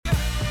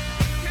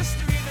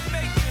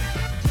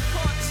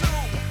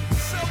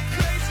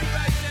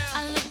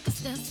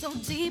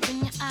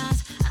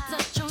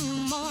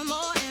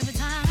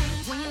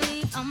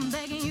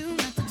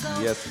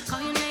Yes.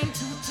 Call your name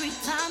 2-3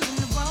 times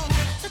in a row.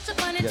 Such a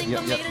funny thing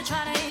for me to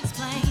try to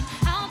explain.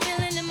 How I'm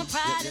feeling in my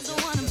pride is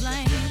the one to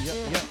blame.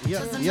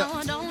 Cause I know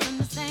I don't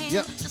understand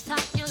just how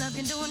your love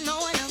can do it, no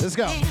one else. Let's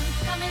go. Got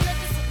me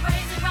looking so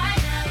crazy right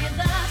now. Your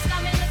love's got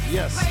me looking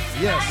so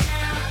crazy right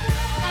now.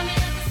 Got me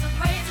looking so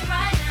crazy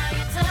right now.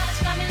 Your touch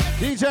got me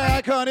looking DJ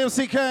Icon,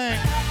 MC Kane.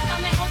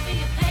 got me hoping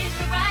you page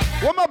me right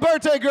now. Where my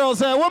birthday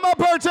girls at? Where my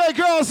birthday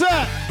girls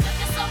at?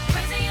 Looking so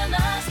crazy, your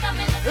love's got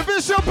me looking. If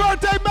it's your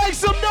birthday, make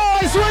some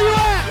noise. Where you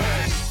at?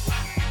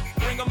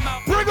 Bring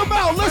them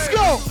out. Let's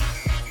go.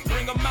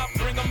 Bring them out.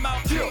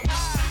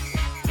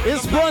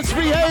 It's Brunch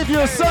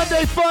Behavior.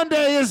 Sunday Fun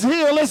Day is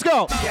here. Let's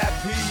go.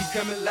 VIP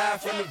coming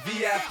live from the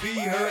VIP.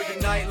 Heard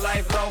the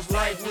nightlife, lost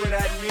life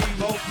without me.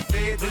 Most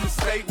feds in the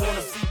state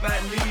wanna see by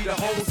me. The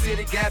whole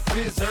city got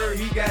pissed, heard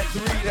he got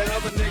 3. That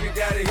other nigga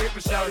got a hip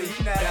and shouted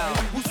he not out.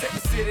 Who set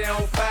the city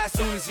on fire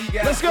soon as he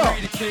got Let's 3? go.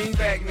 The king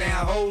back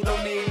now. Hold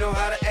don't even know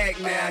how to act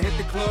now. Hit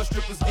the club,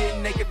 strippers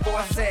getting naked before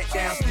I sat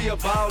down. Still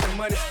ballin',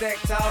 money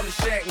stacked tall in the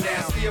shack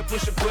now. Still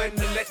push a button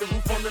to let the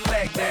roof on the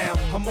lag down.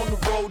 I'm on the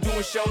road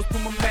doing shows,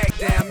 put my Mac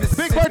down.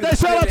 Big birthday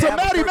shout out to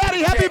Maddie.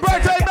 Maddie, happy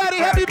birthday, Maddie.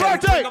 Happy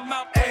birthday.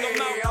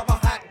 Hey, I'm a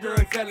hot girl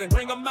selling.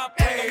 Bring them up.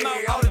 Hey,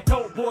 all the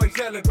dope boys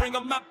selling. Bring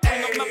them up.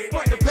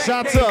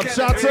 Shots up,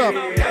 shots up.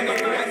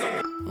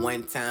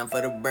 One time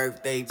for the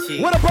birthday chick.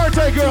 Where the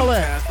birthday girl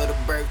at? For the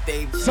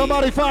birthday chick.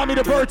 Somebody find me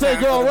the birthday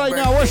girl right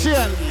now. Where's she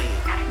at?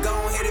 Go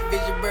ahead and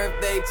visit your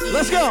birthday chick.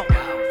 Let's go.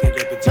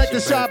 Take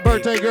the shot,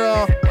 birthday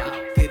girl.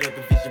 Get up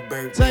and visit your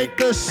birthday. Take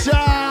the shot. Get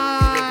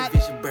up and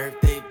visit your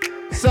birthday.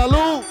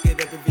 Salute.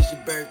 Get up and visit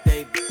your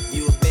birthday.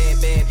 You a bad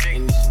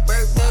and it's your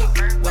birthday.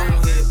 Go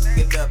ahead,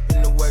 get up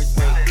in the worst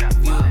way.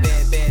 You a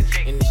bad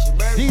and it's your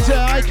birthday. DJ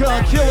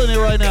Icon killing it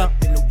right now.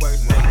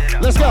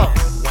 Let's go.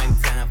 1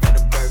 time for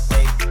the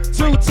birthday.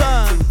 2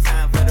 times. 2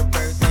 time for the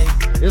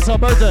birthday. It's her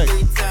birthday.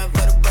 3 time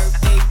for the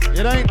birthday.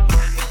 It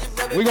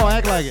ain't. We gonna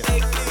act like it.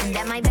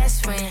 That my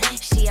best friend.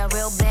 She a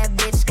real bad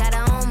bitch, got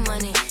her own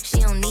money. She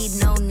don't need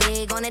no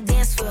nigga on the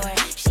dance floor.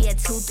 She had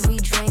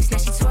 2-3 drinks, now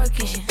she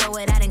twerking. She throw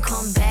it out and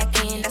come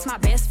back in. That's my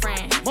best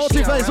friend.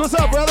 Multi-Face, what's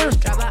up, brother?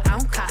 Drive her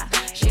own car.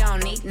 She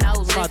don't need no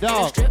lift my in the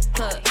dog. strip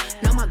club.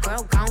 No, my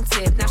girl gon'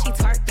 tip. Now she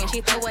twerking,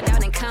 she throw it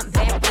out and come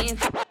back in.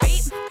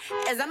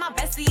 Is that my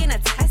bestie in a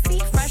tessie?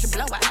 Fresh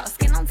blowout,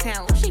 skin on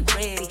town, she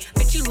ready.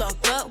 Bitch, you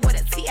look good with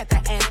a T at the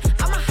end.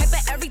 I'm a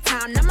hyper every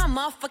time, now my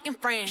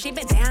motherfucking friend. She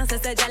been down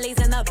since the jellies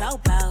and the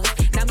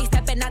bobos. Now me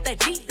stepping out the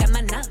Jeep, got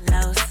my nut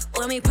lows.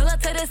 When we pull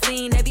up to the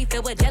scene, they be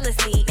filled with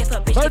jealousy. If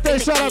a bitch Birthday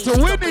shout out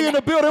to Whitney in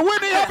the building.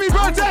 Whitney, happy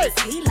birthday.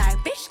 He like,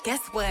 bitch, guess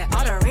what?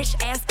 All the rich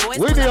ass boys.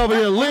 Whitney over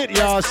here lit,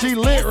 y'all. She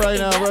lit right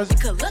now, bro. You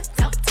could look,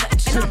 don't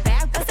touch. And I'm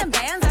back with some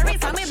bands every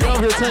time we She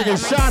over here taking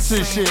shots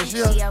and shit. She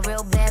a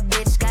real bad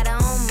bitch, got her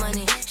own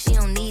money. She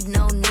don't need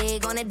no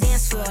nigga on the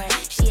dance floor.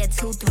 She had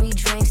 2-3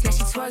 drinks, now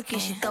she twerking.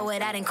 She throw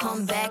it out and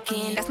come back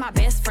in. That's my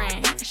best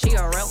friend. She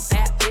a real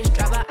bad bitch,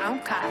 drive her own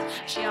car.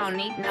 She don't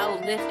need no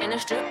lift in a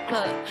strip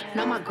club.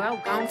 No, my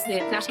girl gon'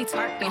 tip. Now she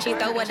twerking, she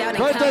throw it out and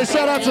come Birthday back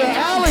shout out to in.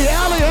 Allie.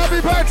 Allie,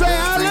 happy birthday,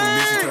 Allie.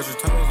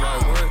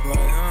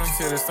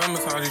 She said it's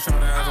summertime, she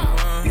tryna have some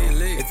fun. Get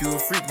lit. If you a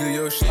freak, do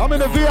your shit. I'm in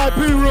the VIP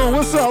room.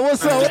 What's up?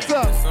 What's up? What's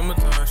up?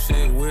 Summertime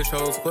shit, wish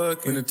hoes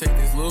fucking. Finna take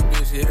this little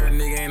bitch, yeah, her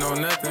nigga ain't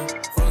on nothing.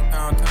 Fuck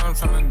downtown, I'm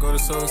tryna go to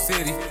Soul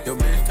City. Your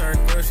bitch turned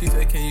first, she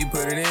said, can you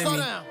put it in me?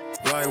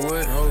 Like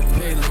what?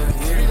 Okay, let's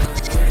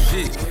get it.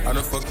 Shit, I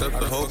done fucked up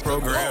the whole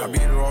program. I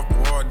beat her off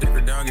the wall, dick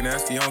her down, get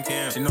nasty on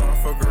cam. She know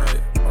I fuck her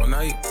right, all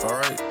night,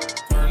 alright.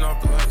 Turn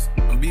off the lights,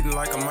 I'm beating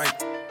like a mic.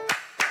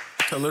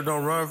 Tell her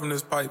don't run from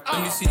this pipe.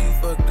 Let me see you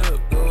fucked up.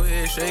 Go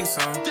ahead, shake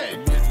some. The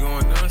bitch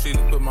going dumb, she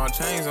done put my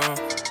chains on.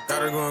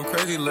 Got her going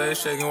crazy, legs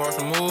shaking, watch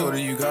her move. Told her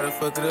you gotta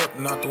fuck it up,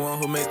 not the one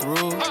who made the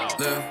rules.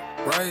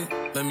 Left, right,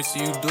 let me see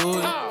you do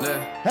it.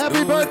 Left.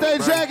 Happy birthday,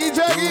 Jackie.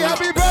 Jackie,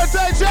 happy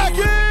birthday,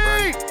 Jackie.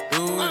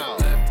 Do it,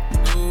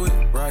 left, do it,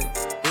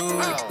 right, do it,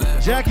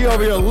 left. Jackie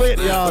over here lit,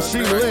 y'all. She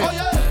lit.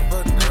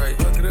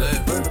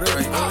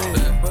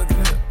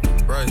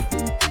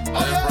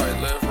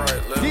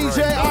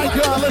 DJ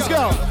Icon, let's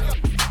go.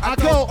 I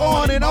go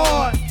on and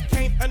on.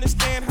 Can't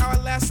understand how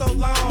I last so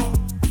long.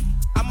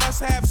 I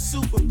must have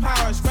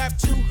superpowers. Rap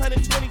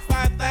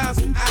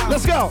 225,000 hours.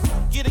 Let's go.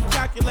 Get a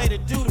calculator,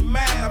 do the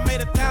math. I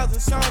made 1,000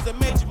 songs that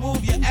made you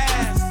move your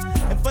ass.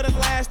 And for the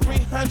last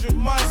 300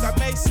 months, I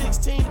made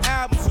 16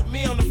 albums with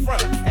me on the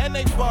front. And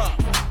they bump.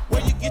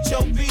 Where you get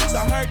your beats?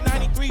 I heard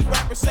 93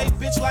 rappers say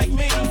bitch like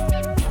me.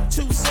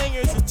 2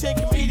 singers and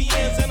 10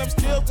 comedians. And I'm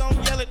still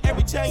gonna yell it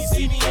every time you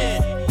see me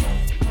in.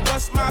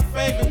 What's my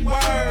favorite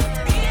word?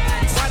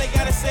 Why they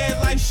gotta say it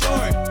like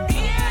short?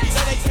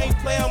 Say they can't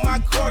play on my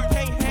court,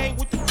 can't hang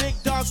with the big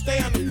dogs, stay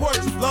on the porch.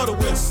 Blow the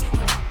whistle.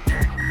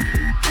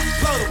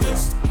 Blow the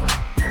whistle.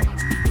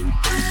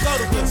 Blow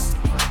the whistle.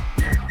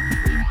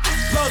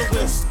 Blow the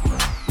whistle.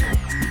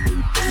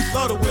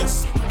 Blow the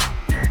whistle.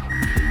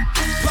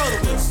 Blow the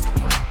whistle.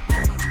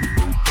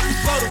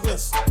 Blow the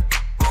whistle.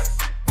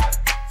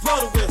 Blow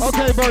the whistle.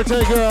 Okay,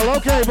 birthday girl.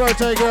 Okay,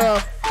 birthday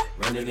girl.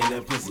 Running in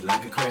that pussy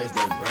like a crash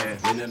dummy.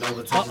 Bending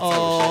over, touch your toes,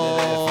 shake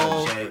that ass from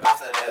the shade. Bounce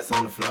that ass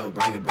on the floor,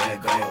 bring it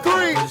back.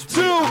 3,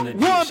 2,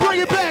 1, bring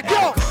it back,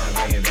 go.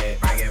 Bring it back,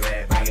 bring it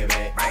back, bring it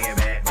back, bring it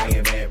back, bring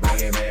it back, bring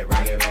it back,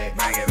 bring it back,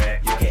 bring it back.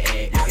 You can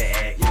add, you can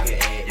add, you can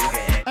add, you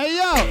can add. Hey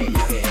yo.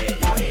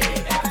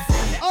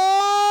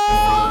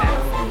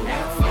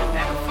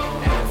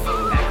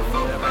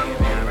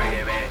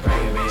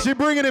 She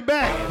bringing it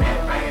back.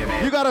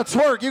 You gotta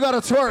twerk, you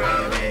gotta twerk.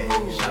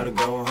 Shout it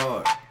going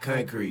hard,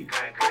 concrete.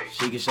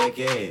 She can shake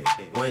your head.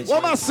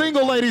 Where my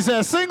single ladies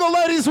at? Single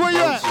ladies, where you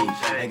at?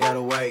 I got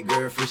a white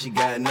girlfriend, she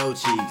got no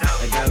cheeks.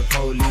 I got a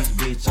police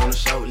bitch on a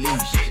short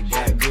leash. She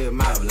got good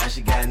mouth, like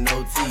she got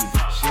no teeth.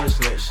 She a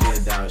slut, she a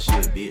dog, she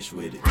a bitch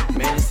with it.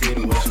 Man, it's the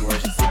way she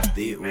works, she super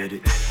thick with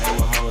it. Hey,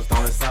 with hoes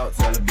throwing salt,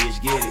 tell the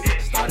bitch get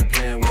it. Started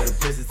playing with the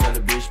pussy, tell the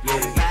bitch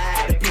split it.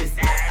 Buy the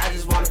pussy, I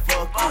just wanna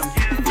fuck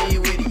you.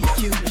 Then with it, you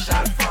cute, and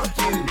shot fuck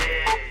you.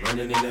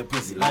 Running in that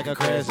pussy like a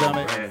crash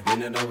dummy.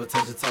 Bending over,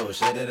 touch your toes,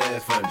 shake that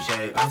ass from the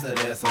shade. Bounce that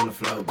ass on the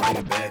floor, bring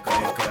it back,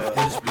 hit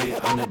a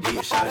split on the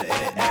deep, shot it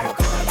at that.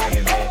 Bring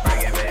it back,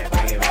 bring it back,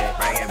 bring it back,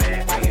 bring it back,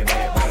 bring it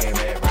back, bring it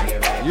back, bring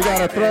it back. You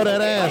gotta throw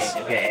that ass.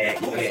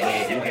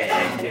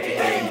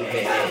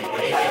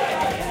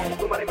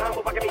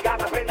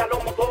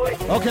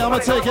 Okay, I'm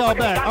gonna take y'all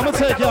back. I'm gonna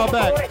take y'all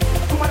back.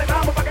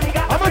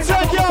 I'm gonna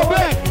take y'all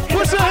back.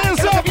 Put your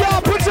hands up,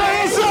 y'all. Put your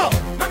hands up.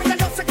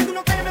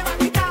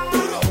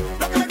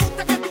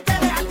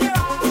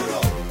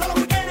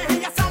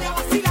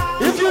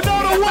 If you know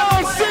the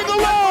words, sing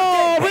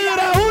along. Ríe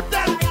la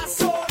justa.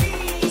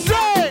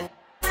 Say.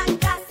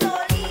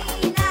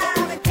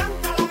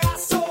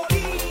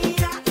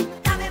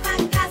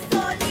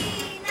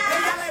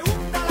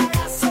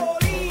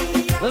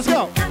 Let's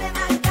go.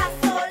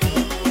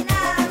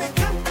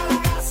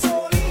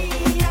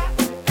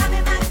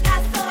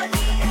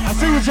 I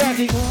see you,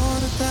 Jackie.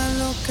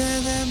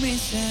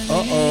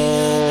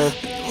 Uh-oh.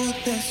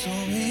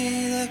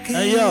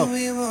 Hey, yo.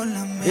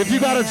 If you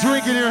got a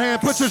drink in your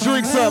hand, put your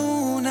drinks up.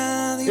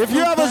 If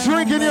you have a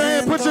drink in your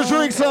hand, put your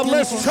drinks up.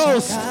 Let's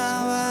toast.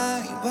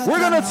 We're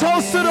going to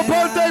toast to the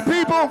birthday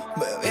people.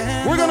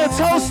 We're going to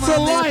toast to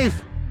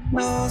life.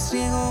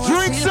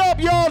 Drinks up,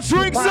 y'all.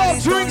 Drinks up.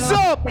 Drinks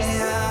up.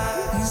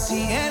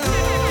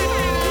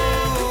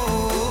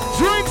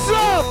 Drinks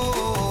up.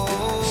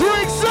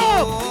 Drinks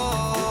up.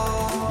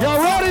 Y'all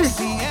ready?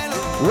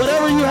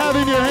 Whatever you have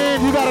in your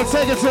hand, you gotta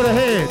take it to the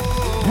head.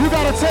 You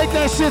gotta take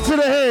that shit to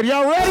the head.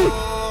 Y'all ready?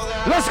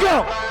 Let's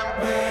go.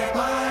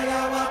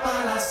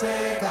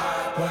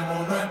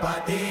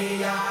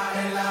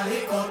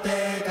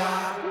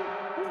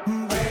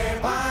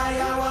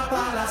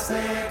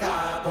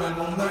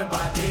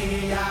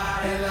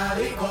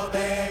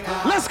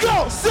 Let's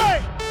go.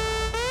 Say.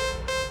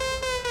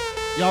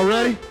 Y'all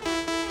ready?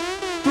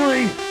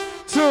 3,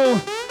 2,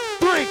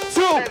 3,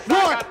 2,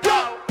 1,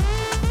 go.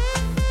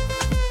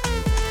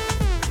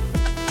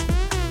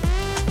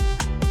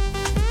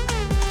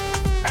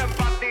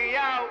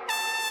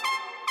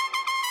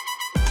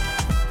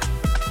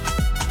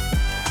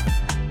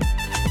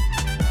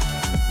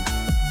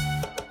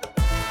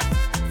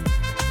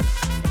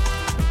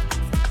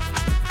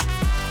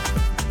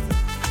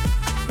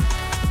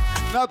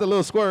 Not the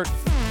little squirt.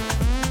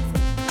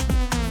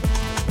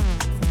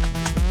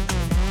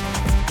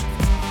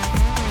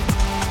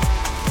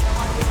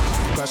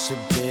 Crush a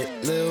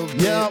bit, little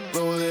bit,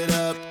 roll it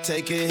up,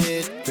 take a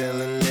hit,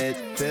 feeling lit,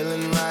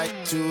 feeling right,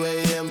 2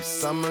 a.m.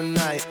 summer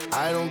night,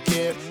 I don't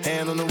care,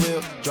 hand on the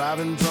wheel,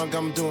 driving drunk,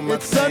 I'm doing my thing.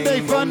 It's Sunday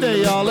fun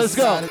day, y'all, let's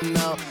go.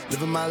 Now,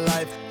 living my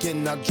life,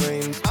 getting our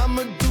dreams,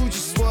 I'ma do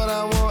just what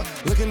I want,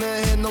 looking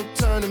ahead, no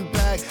turning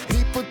back,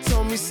 people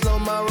told me slow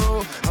my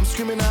roll, I'm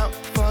screaming out,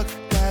 fuck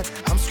that,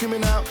 I'm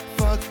screaming out,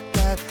 fuck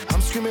that,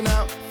 I'm screaming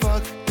out,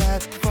 fuck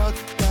that, fuck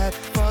that,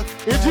 fuck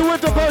that. If you with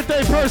the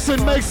birthday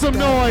person, make some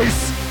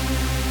noise.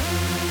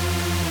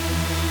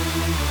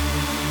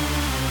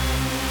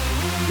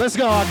 Let's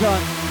go,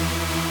 Akon.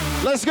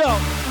 Let's go.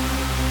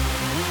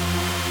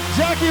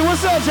 Jackie,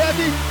 what's up,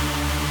 Jackie?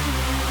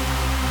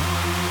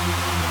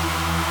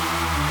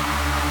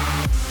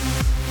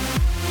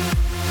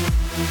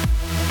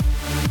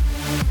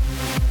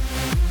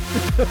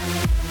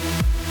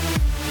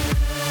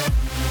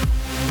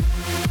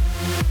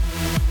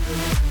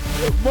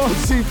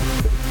 Mochi.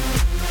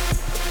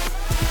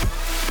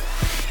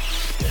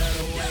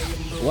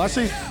 Watch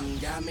it.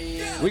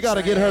 We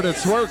gotta get her to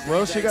twerk,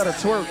 bro. She gotta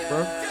twerk,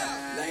 bro.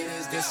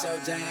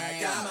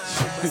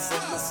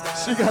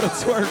 She gotta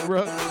twerk,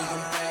 bro.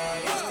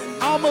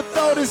 I'ma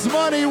throw this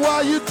money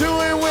while you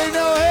do it with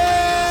no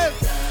head.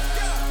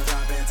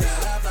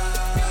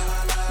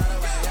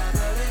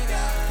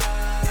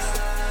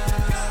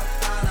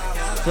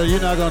 So you're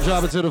not gonna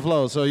drop it to the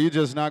floor. So you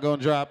just not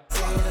gonna drop.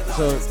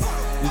 So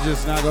you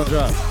just not gonna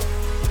drop.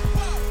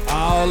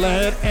 All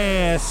that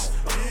ass.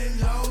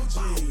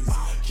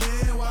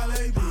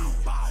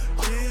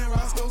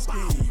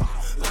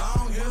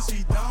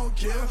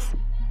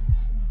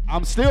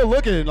 I'm still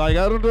looking. Like,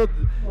 I don't know.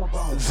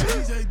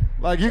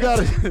 Like, you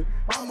gotta.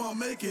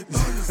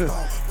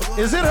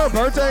 Is it her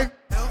birthday?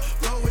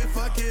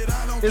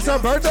 It's her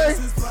birthday?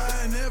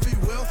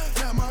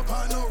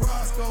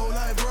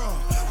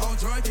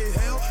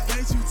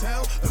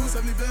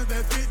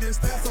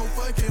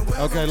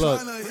 Okay,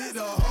 look.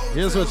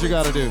 Here's what you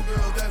gotta do.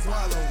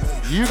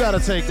 You gotta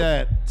take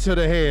that to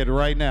the head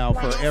right now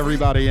for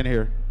everybody in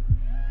here.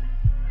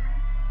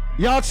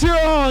 Y'all cheer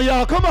on,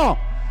 y'all. Come on.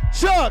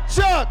 Chuck,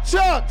 Chuck,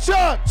 Chuck,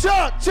 Chuck,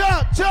 Chuck,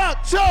 Chuck,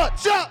 Chuck, Chuck,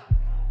 Chuck.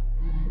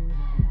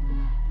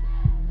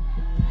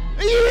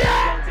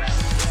 Yeah!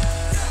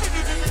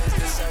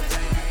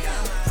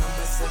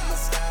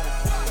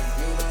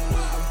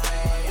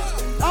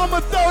 I'ma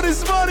throw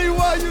this money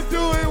while you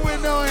do it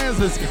with no hands.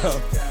 Let's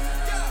go.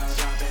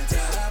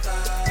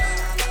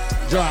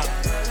 Drop,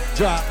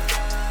 drop.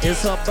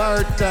 It's her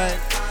birthday.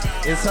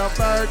 It's her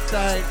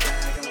birthday.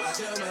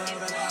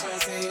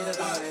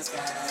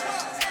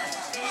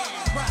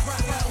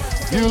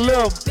 You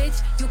little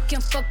bitch, you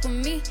can fuck with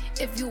me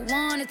if you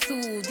wanted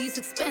to. These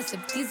expensive,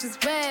 these is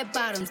red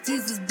bottoms,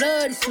 these is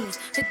bloody shoes.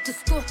 Hit the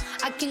school,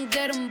 I can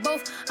get them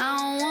both, I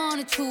don't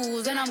wanna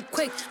choose. And I'm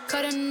quick,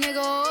 cut a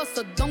nigga off,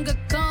 so don't get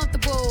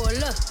comfortable.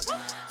 Look,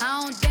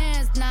 I don't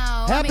dance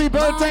now. Happy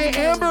birthday,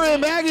 Amber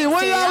and Maggie.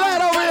 Where y'all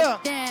at over here?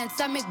 Dance,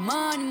 I make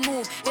money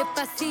move. If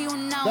I see you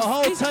now, the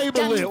whole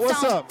table lit.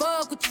 What's up?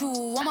 Fuck with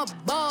you. I'm a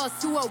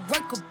boss, you a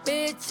worker,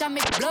 bitch. I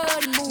make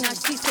bloody moves. Now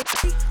she said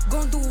she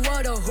gon' do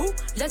what or who?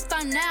 Let's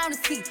find out and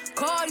see.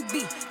 Cardi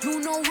B, you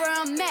know where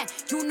I'm at,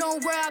 you know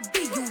where I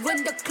be. You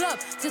in the club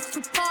just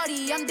to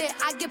party. I'm there,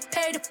 I get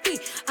paid a fee.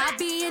 I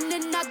be in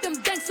and out them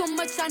banks so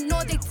much, I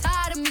know they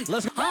tired of me.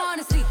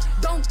 Honestly,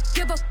 don't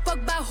give a fuck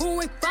about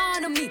who in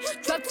front of me.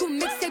 Drop 2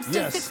 mixtapes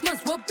in 6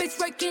 months. What bitch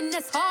working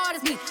as hard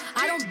as me?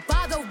 I don't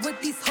bother with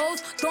these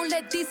hoes. Don't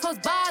let these hoes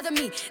bother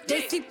me.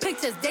 They see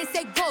pictures, they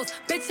say goals.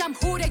 Bitch, I'm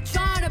who they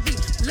tryna be.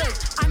 Look,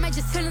 I might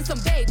just chill in some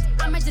babe.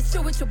 I might just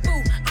chill with your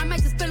boo. I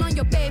might just spill on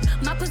your babe.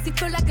 My pussy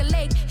feel like a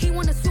lake. He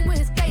wanna swim with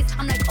his face.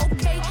 I'm like,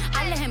 okay.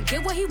 I let him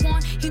get what he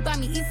want. He buy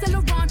me East Saint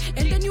Laurent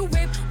and the new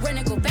whip. When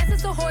I go fast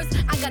as a horse,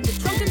 I got the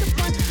trunk in the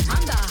front.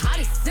 I'm the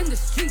hottest in the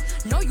street.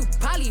 Know you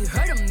probably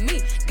heard of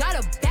me. Got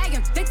a bag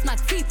and fix my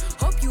teeth.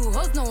 Hope you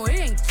hoes know it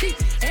ain't cheap.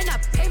 And I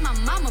pay my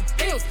mama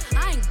bills.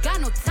 I ain't got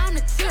no time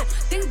to chill.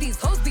 Think these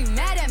hoes be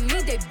mad at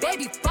me. They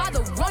baby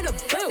father run a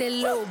bill. Say,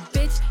 little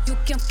bitch, you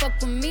can fuck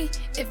with me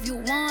if you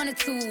wanted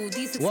to.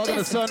 These welcome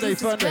to Sunday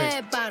these Fun is Day.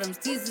 red bottoms,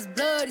 these is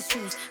bloody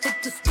shoes. Hit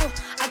the school,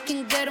 I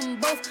can get them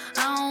both.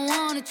 I don't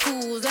wanna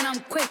choose, and I'm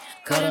quick.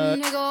 Cut a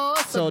nigga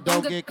off, so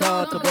don't get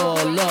comfortable.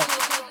 Look.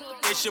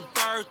 It's your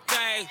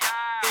birthday.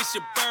 It's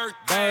your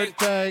birthday.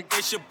 Birthday.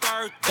 It's your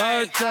birthday.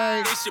 Birthday.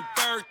 It's your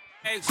birthday.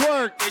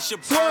 Twerk. It's your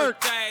Twerk.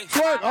 birthday.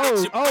 Twerk.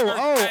 It's your Oh,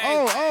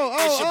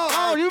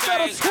 you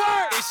better birthday.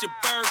 twerk. It's your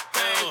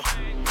birthday.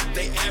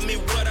 They ask me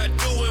what I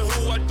do and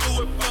who I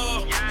do it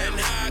for. And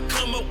how I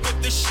come up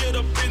with this shit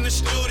up in the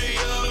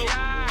studio.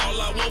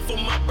 All I want for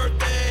my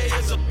birthday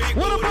is a big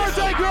Where the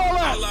birthday girl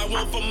at? All I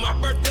want for my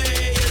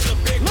birthday is a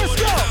big Let's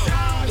booty go.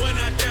 house. When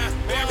I die,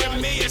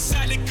 bury me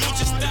inside the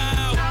Gucci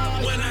style.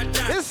 When I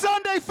die, It's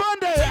Sunday Fun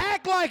Day.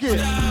 Act like it.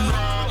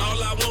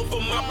 all I want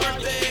for my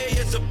birthday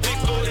is a big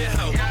booty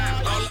house.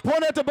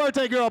 Point at the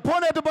birthday girl.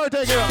 Point at the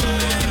birthday girl.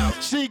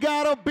 She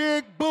got a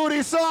big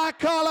booty, so I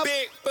call her.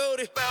 Big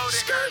booty,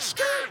 skirt,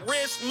 skirt,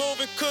 wrist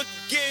moving, cook,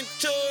 getting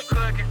to it.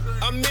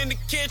 I'm in the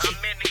kitchen,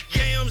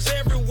 yams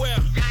everywhere.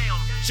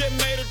 Just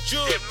made a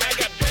jewel, I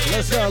got bands.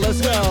 Let's go,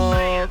 let's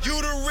go.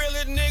 You the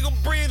realest nigga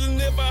breathing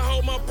if I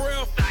hold my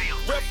breath.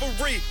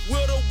 Referee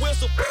with a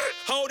whistle,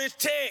 hold his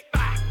tag.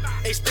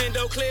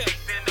 Extendo clip,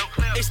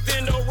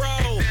 extendo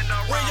roll.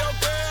 When your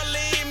girl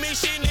leave me,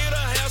 she need a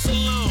house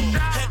alone.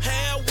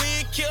 Had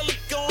weed killer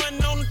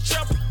going on the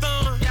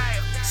chopper-thon.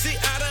 See,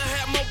 I done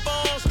had more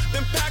bombs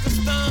than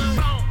Pakistan.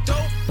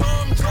 Dope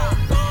bomb,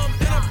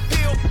 and a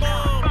pill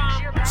bomb.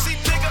 See,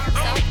 nigga,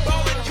 I'm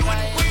ballin', you in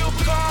the real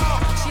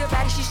car. She a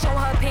baddie, she showin'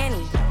 her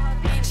panty.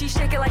 She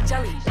shake it like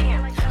jelly.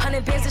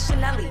 100 bands of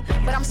Chanel,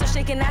 but I'm still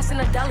shaking ass in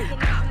a deli.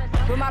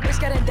 With my bitch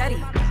getting dirty.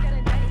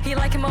 He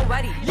like him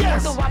already.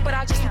 Yes. With the wop, but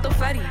I just with the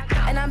Fetty.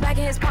 And I'm back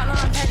in his partner,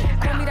 I'm petty.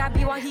 Call me that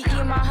B while he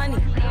eating my honey.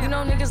 You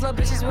know niggas love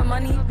bitches with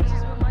money.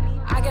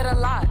 I get a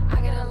lot.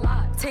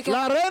 Take it.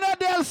 La Reina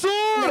del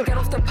Sur. Get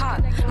off the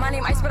pot. My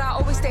name Ice, but I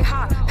always stay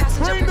hot.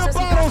 Passenger Bring the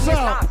princess, he bottles got me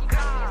out. locked.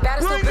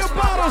 Baddest Bring little the bitch from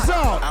my bottles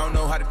block. out. I don't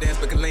know how to dance,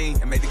 but can lean.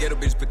 And make the ghetto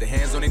bitches put their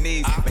hands on their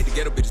knees. Make the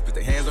ghetto bitches put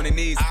their hands on their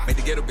knees. Make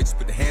the ghetto bitches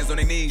put their hands on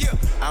their knees.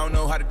 I don't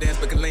know how to dance,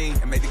 but can lean.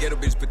 And make the ghetto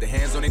bitches put their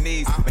hands on their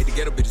knees. Make the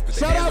ghetto bitches put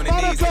their Shout hands out on their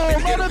knees. Make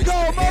the ghetto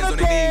bitches put their hands on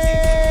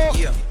their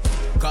knees. Yeah.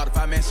 Call the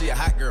 5-man, she a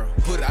hot girl.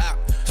 Put her out.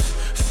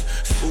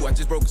 Ooh, I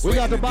just broke a sweat. We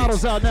got the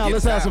bottles out now.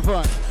 Let's have some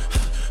fun.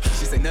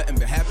 She say nothing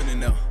been happening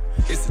though.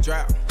 It's a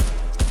drought.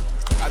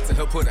 I tell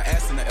her put her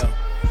ass in the L.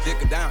 Dick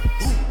her down.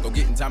 Go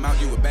get in time out,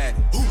 you a baddie.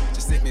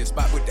 Just sit me a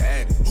spot with the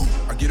addy.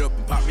 I get up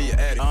and pop me a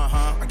addy.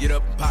 I get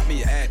up and pop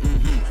me a addy.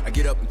 I get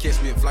get up and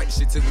catch me a flight. The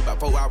shit took me about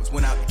 4 hours,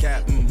 went out the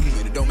cab. And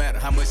it don't matter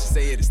how much she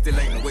say it still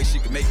ain't no way she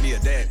can make me a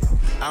dad.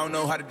 I don't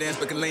know how to dance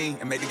but can lean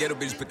and make the ghetto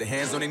bitches put their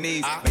hands on their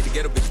knees. Make the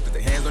ghetto bitches put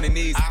their hands on their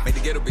knees. Make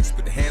the ghetto bitches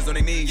put their hands on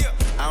their knees.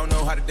 I don't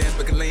know how to dance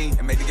but can lean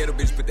and make the ghetto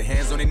bitches put their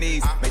hands on their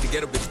knees. Make the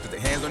ghetto bitches put their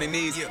hands on their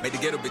knees. Make the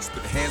ghetto bitches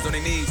put their hands on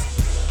their knees.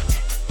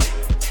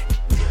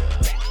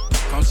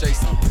 Come chase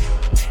something.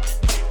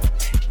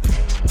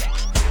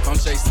 Come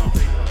chase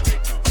something.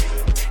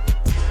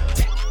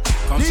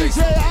 Come chase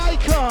DJ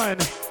Icon.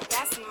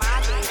 That's my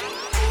baby.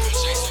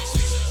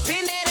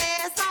 Bend that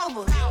ass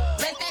over.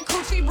 Let that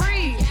coochie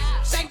breathe.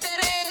 Shake that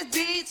ass,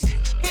 bitch.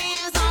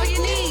 Hands on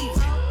your knees.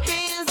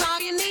 Hands on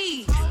your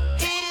knees.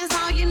 Hands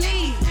on your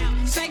knees.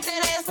 Shake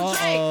that ass for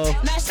Drake.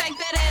 Now shake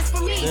that ass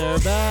for me. They're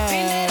back.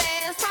 Bend that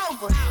ass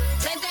over.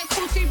 Let that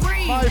coochie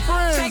breathe. My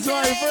friends, shake that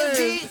my ass, friends.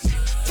 bitch.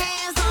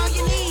 Hands on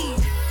your knees.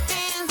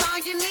 Hands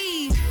on your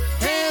knees.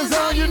 Hands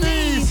on your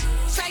knees.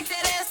 Shake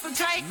that ass for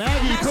Drake.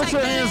 Maggie, Now put shake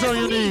your that hands ass on for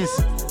your me. knees.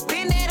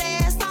 Bend that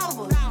ass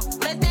over.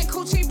 Let that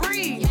coochie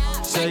breathe.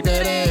 Shake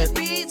that ass.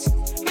 Bitch.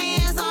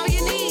 Hands on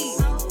your knees.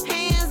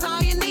 Hands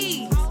on your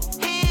knees.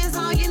 Hands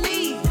on your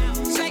knees.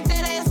 Shake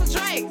that ass for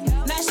Drake.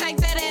 Now shake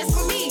that ass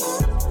for me.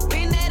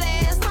 Bend that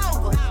ass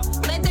over.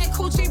 Let that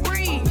coochie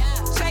breathe.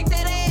 Shake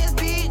that ass,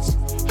 bitch.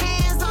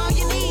 Hands on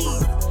your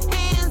knees.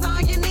 Hands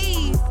on your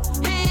knees.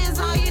 Hands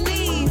on your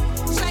knees.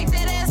 Shake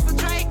that ass for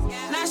Drake.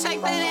 Now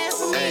shake that ass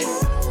for me.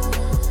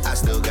 I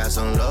still got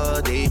some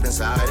love deep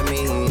inside of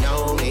me.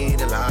 No need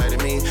to lie to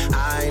me.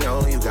 I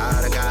know you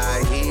got a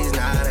guy, he's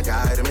not a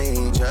guy to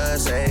me.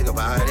 Just say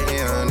goodbye to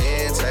him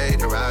and take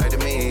the ride to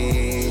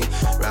me.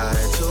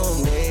 Ride to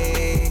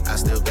me. I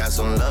still got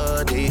some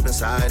love deep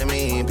inside of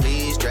me.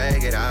 Please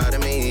drag it out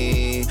of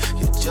me.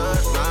 You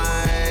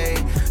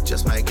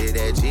just might get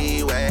that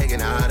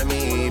G-Wagon out of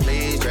me.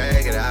 Please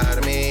drag it out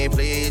of me.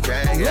 Please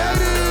drag it out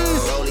of me.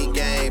 Rolly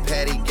gang,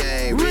 patty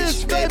gang,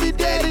 rich baby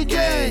daddy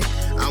gang.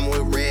 I'm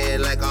with red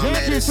like I'm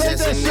at a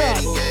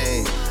Cincinnati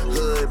gang.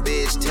 Hood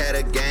bitch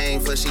tatter gang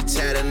for she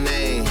tatter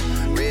name.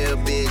 Real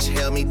bitch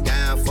held me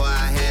down for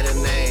I had a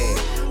name.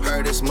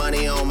 Heard this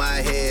money on my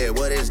head,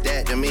 what is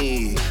that to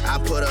me? I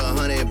put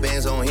 100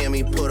 bands on him,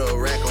 he put a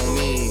rack on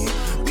me.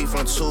 We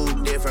from two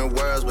different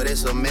worlds, but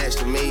it's a match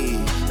to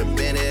me. To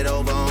bend it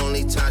over,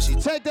 only time she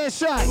take that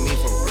shot. Me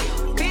for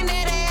real. Bend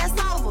that ass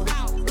over,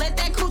 let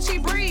that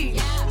coochie breathe.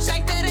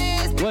 Shake that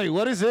ass. Wait,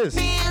 what is this?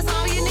 Hands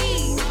on your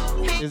knees.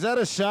 Is that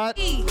a shot?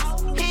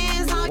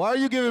 Hands on. Why are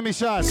you giving me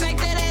shots? Shake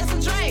that ass for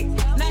Drake.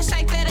 Now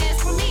shake that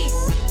ass for me.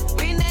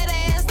 Bend that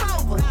ass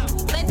over.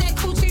 Let that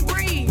coochie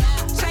breathe.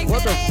 Shake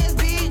What that the? ass,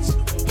 bitch.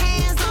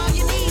 Hands on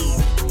your knees.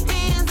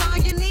 Hands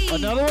on your knees.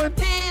 Another one?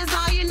 Hands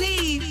on your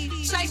knees.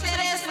 Shake that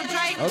ass for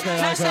Drake. Okay,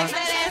 now okay. shake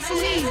that ass for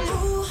me.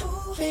 Ooh,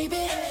 baby,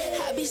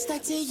 I be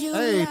stuck to you.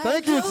 Hey,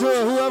 thank you to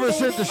whoever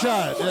sent the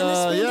shot.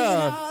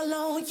 Yeah.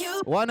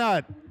 Why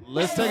not?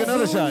 Let's take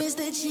another shot.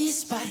 Mr.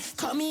 G-Spot,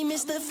 call me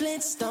Mr.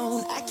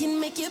 Flintstone. I can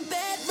make your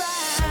bed right.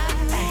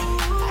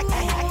 I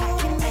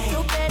can make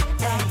your bed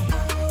right.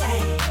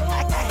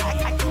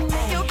 I can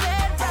make your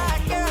bed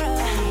right, girl.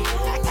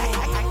 I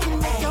can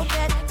make your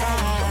bed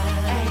right.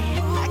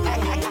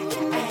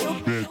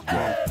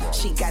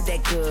 She got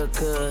that good.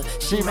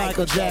 She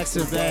Michael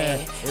Jackson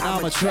bad, and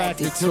I'm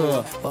attracted to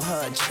her. But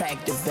her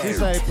attractive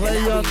This ain't play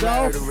young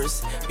dog.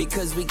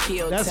 Because we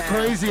killed That's time.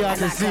 crazy, I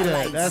can knock see her that.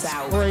 lights That's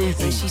out,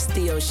 crazy. And she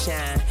still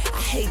shine.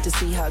 I hate to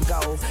see her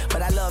go,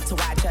 but I love to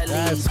watch her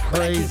That's leave.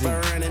 But I keep crazy.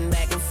 her running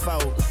back and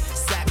forth.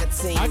 Soccer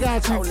team, I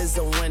got you. cold as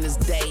a winter's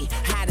day,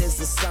 hot as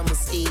a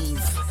summer's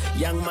eve.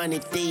 Young money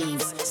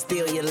thieves,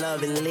 steal your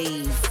love and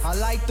leave. I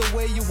like the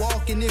way you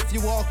walking if you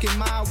walking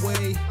my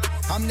way.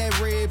 I'm that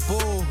Red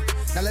Bull.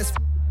 Now let's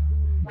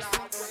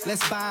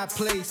buy a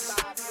place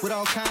with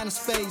all kind of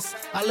space.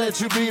 I let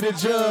you be the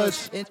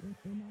judge.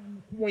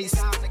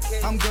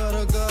 I'm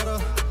gutter.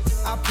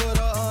 I put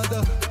her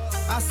under.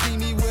 I see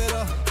me with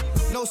her.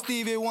 No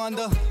Stevie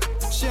Wonder.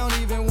 She don't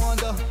even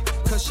wonder.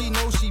 Cause she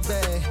knows she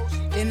bad.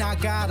 And I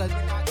got a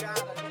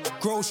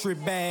grocery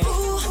bag.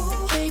 Ooh,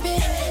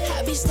 baby,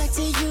 I be stuck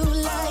to you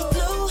like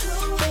glue.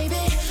 Baby,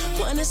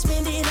 wanna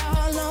spend it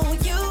all on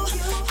you.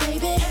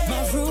 Baby,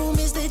 my room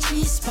is the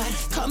G-Spot.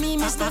 Call me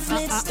Mr.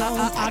 Flintstone.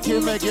 I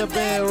can make your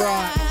bed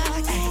rock. I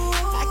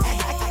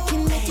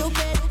can make your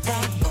bed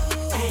rock.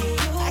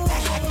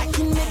 I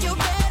can make your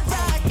bed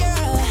rock,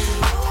 girl. I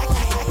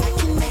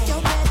can make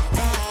your bed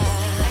rock.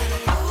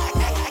 I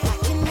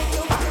can make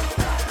your bed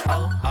rock.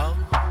 Oh,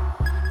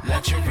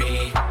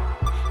 luxury.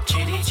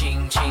 Chitty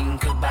ching ching,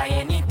 could buy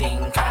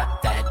anything,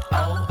 cop that.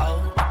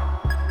 Oh,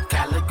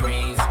 collard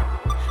greens.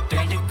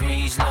 3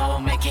 degrees low,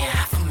 make it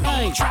hot for me.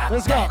 Hey, Drop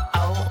let's go. that.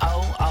 Oh.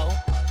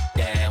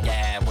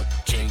 Yeah, we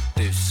drink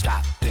this,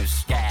 stop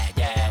this,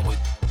 yeah, we.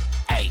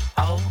 Hey,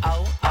 oh,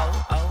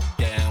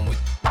 down with,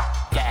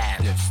 yeah,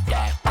 this,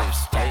 down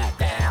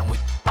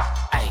with.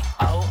 Hey,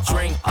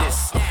 Drink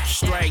this,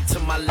 straight to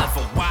my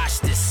liver, watch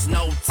this,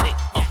 no tick.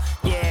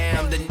 Yeah,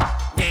 I'm the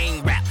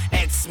gang rap,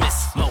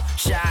 Xmas, more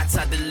shots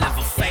I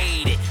deliver,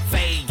 faded,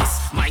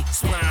 Vegas, might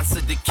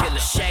sponsor the killer,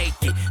 shake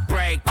it,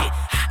 break it,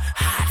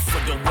 hot for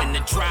the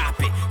winner, drop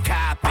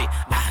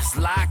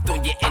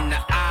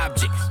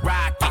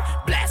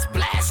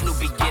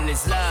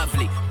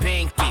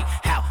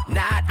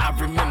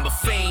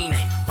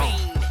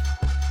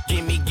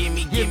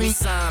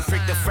week.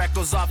 Prick the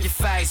freckles off your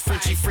face.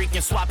 Frenchy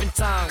freaking swapping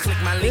tongue. Click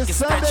my link and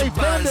stretch your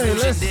buns.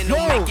 Let's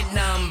go. Make it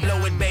numb.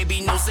 Blow it,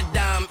 baby. No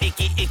Saddam.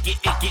 Icky, icky,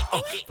 icky.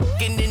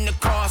 Getting in the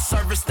car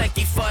service. Thank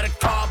you for the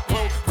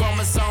carpool.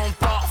 Chromosome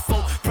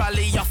thoughtful.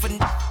 Probably off of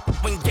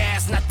when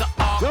gas, not the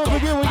arc. Don't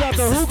forget we got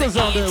the hookahs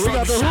on there. We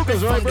got the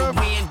hookahs, right, bro?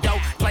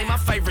 Play my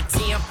favorite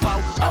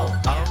tempo.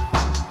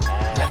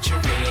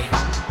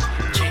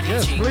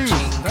 Yes, please.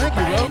 Thank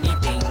you, bro.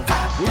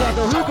 We got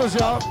the hookahs,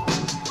 y'all.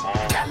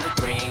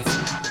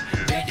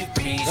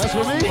 That's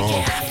for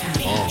me?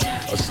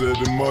 I said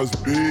it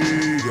must be,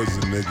 cause a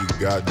nigga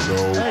got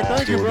dough. Hey,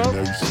 thank you, bro.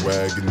 Ordinary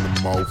swag in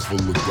the mouth full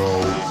of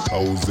gold.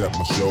 Hoes at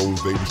my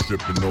shows, they be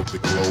stripping off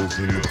their clothes.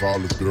 And the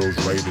college girls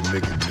write a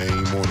nigga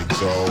name on their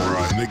toes.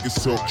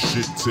 Niggas talk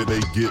shit till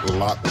they get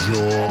locked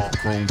jaw.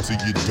 Chrome to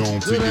your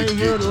dome till you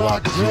get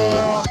locked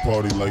jaw.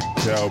 Party like a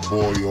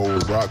cowboy or a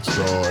rock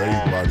star.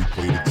 Everybody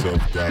play the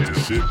tough guy till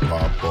shit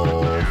pop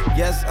off.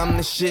 Yes, I'm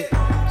the shit.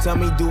 Tell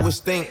me, do it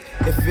stink?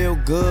 It feel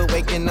good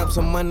waking up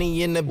some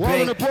money in the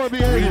bank.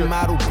 Three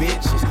model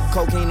bitches,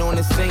 cocaine on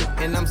the sink,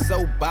 and I'm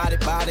so body.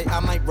 I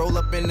might roll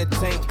up in the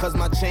tank, cause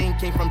my chain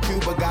came from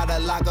Cuba. Got a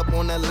lock up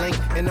on the link,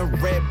 and the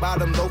red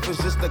bottom loafers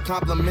just to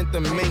compliment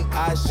the mink.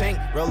 I shank,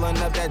 rolling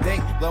up that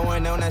dank,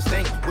 blowing on that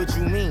stank. What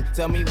you mean?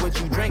 Tell me what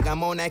you drink.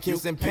 I'm on that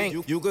kissing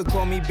pink. You could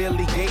call me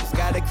Billy Gates,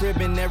 got a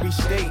crib in every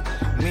state.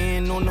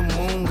 Man on the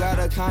moon, got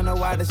a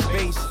condo out of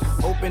space.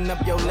 Open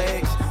up your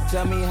legs,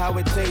 tell me how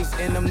it tastes.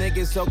 And them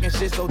niggas talking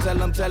shit, so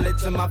tell it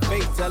to my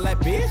face. Tell that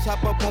bitch,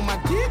 hop up on my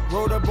dick,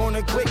 rolled up on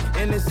it quick.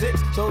 In the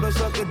six, told her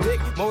suck a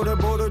dick,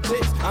 motorboat her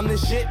tits. I'm the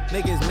shit,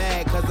 niggas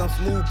mad, cause I'm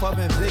smooth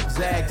puffin'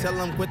 zigzag. Tell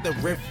them quit the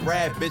riff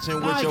rap,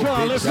 bitchin' with your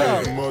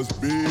bitch. It must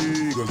be,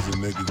 cause the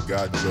niggas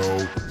got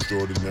dough.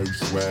 Extraordinary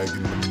swag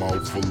in the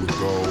mouth full of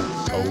gold.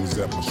 Hoes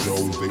at my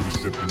shows, they be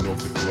stripping off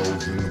their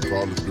clothes. And the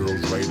college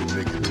girls write a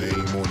nigga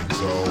name on their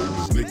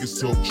toes.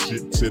 Niggas talk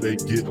shit till they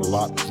get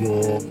locked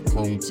jaw.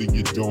 Chrome to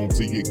your dome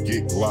till you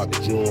get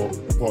locked jaw.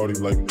 Party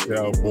like a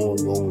cowboy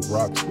or a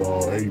rock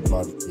star.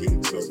 Everybody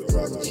getting tough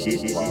guys and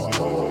shit pop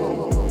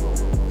off.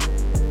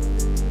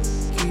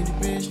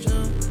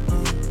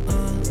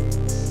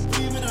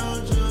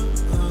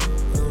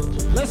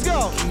 Let's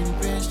go.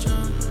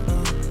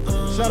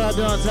 Shout out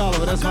Don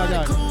Tolliver, that's my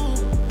guy.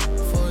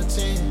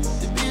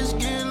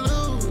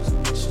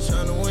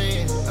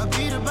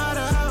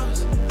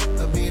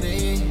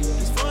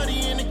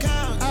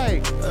 Hey.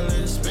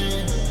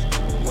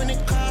 When the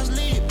car's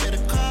lit,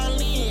 better call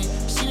in.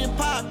 She done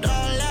popped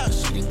all out,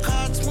 she done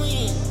called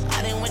twin.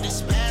 I didn't went to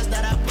spaz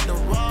that I put the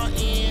raw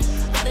in.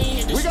 I didn't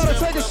hit the we gotta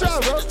take a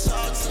shot, bro.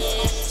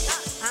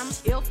 I'm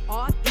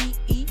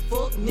F-R-E-E,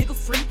 fuck nigga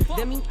free.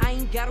 That mean I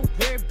ain't gotta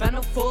worry about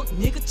no fuck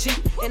nigga cheat.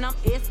 And I'm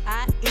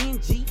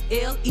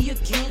S-I-N-G-L-E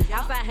again.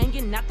 Outside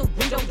hanging out the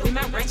window with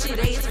my ratchet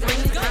ass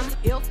friends. I'm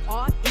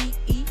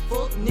F-R-E-E,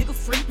 fuck nigga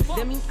free.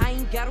 That mean I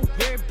ain't gotta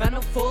worry about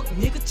no fuck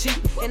nigga cheat.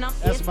 And I'm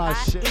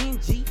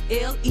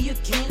S-I-N-G-L-E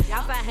again.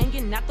 Outside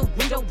hanging out the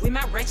window with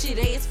my ratchet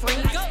ass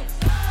friends. Go,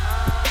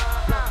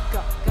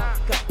 go, go,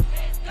 go.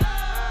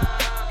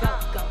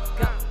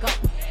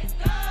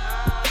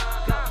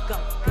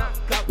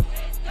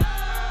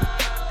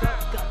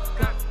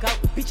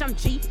 I'm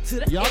G to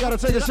the y'all gotta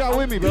take a shot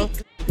with me, bro.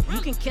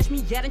 You can catch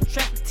me out in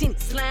traffic,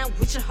 tennis, slime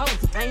with your hoes.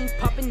 I ain't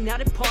popping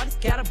out at parties,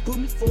 gotta boot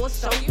me for a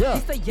show. Yeah.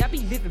 He say y'all be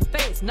living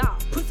fast, nah,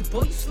 pussy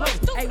boy you slow.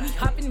 Hey, we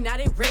hopping out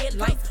at red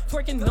lights,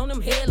 twerking on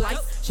them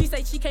headlights. She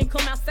say she can't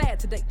come outside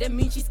today, that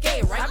means she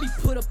scared, right? I be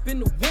put up in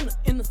the winter,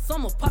 in the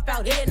summer, pop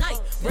out at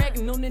night.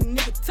 Bragging on that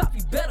nigga top,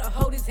 you better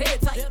hold his head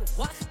tight.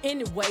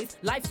 Anyways,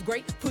 life's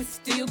great, pussy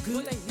still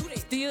good.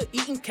 Still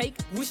eating cake,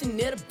 wishing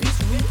that a bitch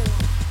would.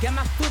 Got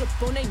my foot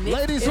up on they neck.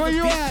 Ladies, where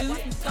you at?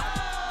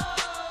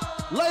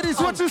 Ladies,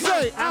 what you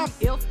say? I'm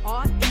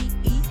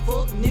F-R-E-E,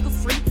 fuck nigga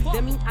free.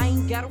 That mean I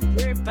ain't gotta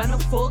worry about no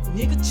fuck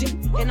nigga cheat.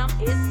 And I'm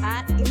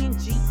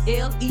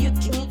S-I-N-G-L-E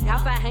again.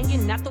 Outside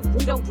hanging out the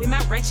window with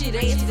my ratchet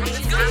ass.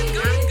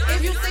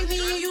 If you see me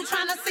and you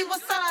tryna see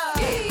what's up,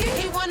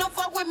 he wanna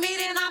fuck with me,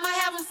 then I'ma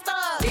have him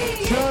stuck.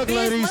 Chug,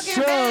 ladies,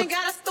 chug.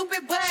 Got a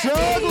stupid butt.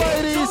 Chug,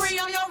 ladies. Jewelry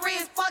on your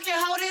wrist, fucking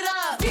hold it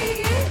up.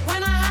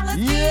 When I holla,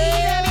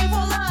 yeah.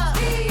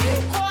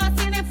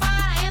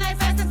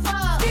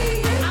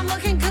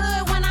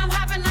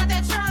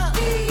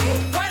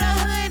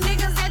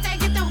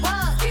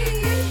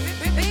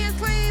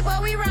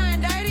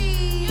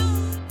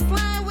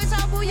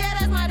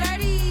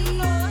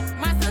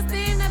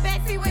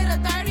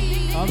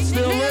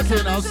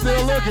 I'm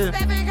still looking.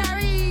 Take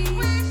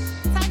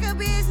a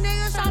bitch,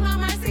 nigga, show no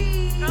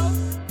mercy.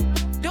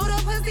 Do the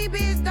pussy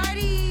bitch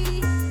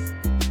dirty.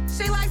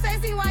 She like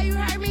sexy, why you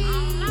hurt me?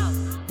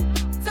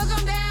 Took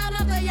him down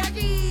up the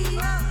yucky.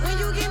 When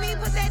you give me,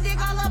 put that dick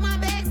all up my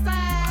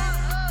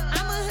backside.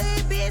 I'm a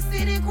hood bitch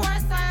sitting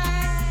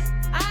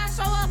courtside. I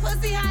show up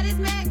pussy how this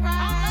Mac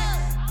ride.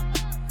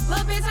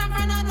 Little bitch, I'm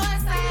from the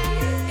north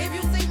side. If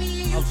you see me,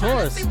 you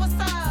tryna see what's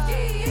up.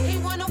 He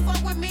wanna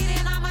fuck with me,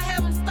 then I'ma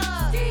have him stuck.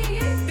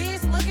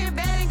 Looking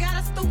bad and got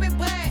a stupid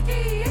butt.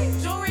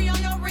 Jewelry on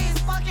your wrist,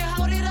 fucking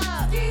hold it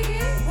up.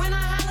 When I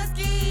holla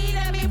ski,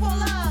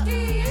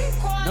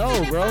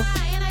 bro. And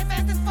they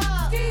fast as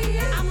fuck.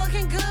 I'm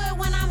looking good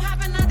when I'm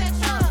hopping out that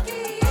truck.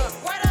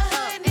 Where the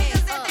hood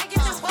niggas that they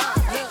get the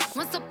fuck.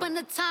 Once upon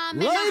a time,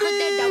 and I heard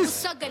that I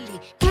was ugly.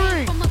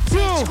 3, 2,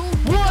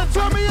 1,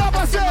 turn me up,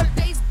 I said.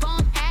 Face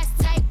bomb, ass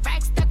tight,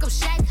 rack stuck up,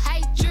 shack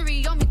height,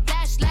 jury on me,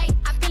 flashlight.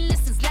 I've been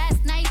listening since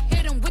last night.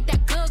 Hit 'em with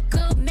that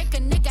good, make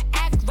a nigga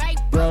act right.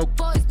 Broke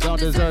boys don't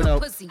deserve no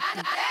pussy.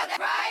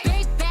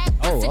 Big bag,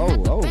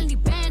 oh. belly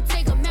band,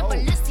 take a man,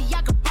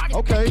 Balenciaga body.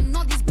 Okay. And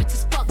all these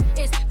bitches fuck.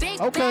 It's big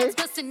Okay. bags,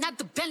 busting out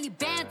the belly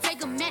band,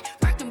 take a man,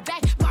 working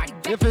back, body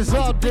back. If it's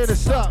up, then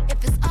it's up.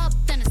 If it's up,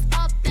 then it's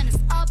up, then it's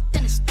up,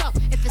 then it's stuck.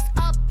 If it's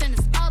up, then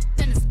it's up,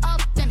 then it's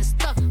up, then it's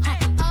stuck.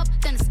 Up,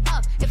 then it's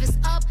up. If it's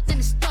up, then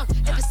it's stuck.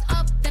 If it's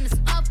up, then it's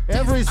up. Then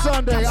Every it's up,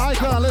 Sunday, then it's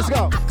Icon, stuck. let's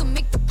go. I can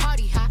make the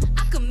party hot.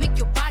 I can make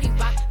your body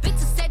rock.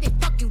 Bitches say they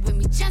fucking with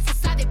me.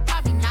 Chances are they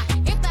probably not.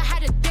 If I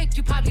had a dick,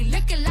 you probably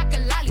lick it like a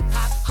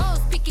lollipop. Hoes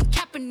speaking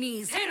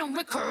Japanese. Hit 'em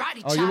with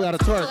karate chop. Oh, you gotta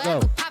twerk. Go.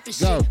 Poppin'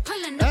 Go. shit.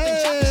 Pulling up and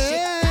dropping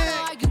shit. Gotta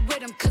argue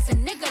with 'em 'cause a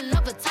nigga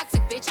love a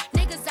toxic bitch.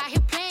 Niggas out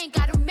here playing.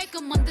 Gotta make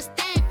 'em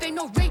understand. If ain't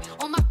no ring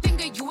on my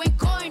finger, you ain't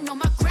going on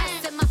my gram.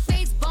 Set my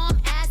face bomb,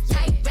 ass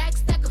tight. Rack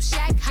stack up,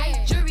 shack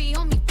height. Jury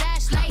on me,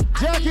 flashlight.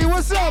 Jackie,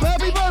 what's up?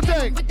 Happy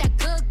birthday. With that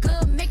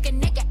good, make a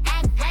nigga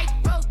act right.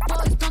 Broke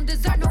boys don't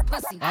deserve no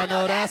pussy. I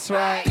know that's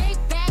right. Big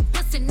bag,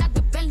 bustin' out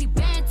the belly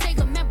band. Take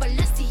a man,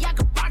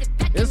 Balenciaga brought it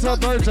back. It's her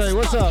birthday.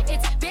 What's up?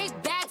 It's big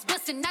bags,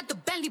 bustin' out the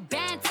belly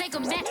band. Take a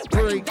man,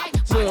 3,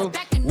 2,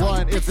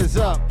 1. If it's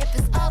up. If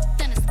it's up,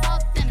 then it's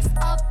up, then it's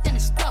up, then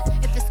it's stuck.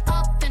 If it's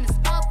up, then it's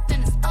up,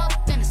 then it's up,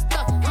 then it's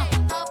stuck.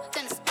 Up,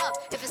 then it's up.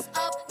 If it's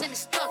up, then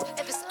it's stuck.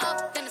 If it's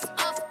up, then it's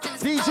up, then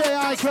it's DJ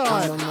Icon.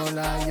 Cuando no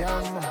la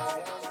llamo,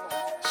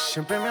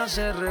 siempre me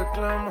hace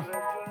reclamo.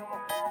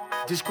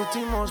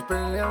 Discutimos,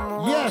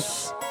 peleamos.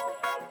 Yes.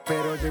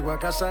 Pero llego a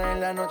casa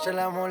en la noche,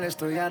 la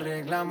molesto y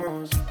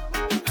arreglamos.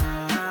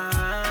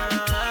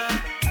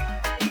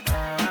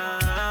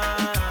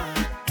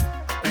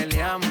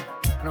 Peleamos,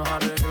 nos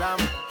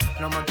arreglamos.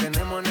 Nos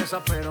mantenemos en esa,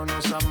 pero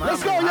nos amamos.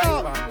 Let's go, Ahí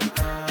y'all. vamos.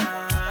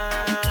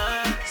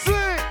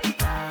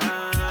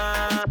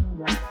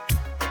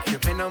 Qué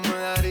pena me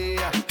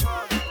daría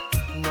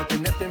no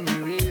tenerte en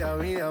mi vida,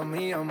 vida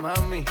mía,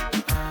 mami.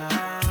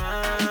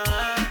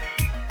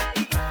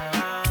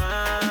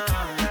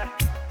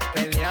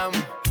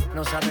 Peleamos,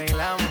 nos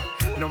arreglamos,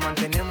 nos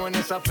mantenemos en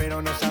esa,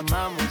 pero nos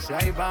amamos. Y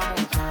ahí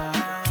vamos.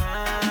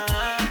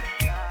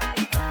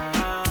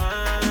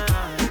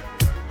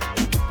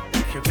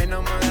 Qué pena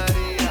me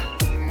daría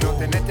no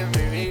tenerte en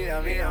mi vida,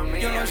 vida mía.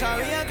 Yo no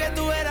sabía que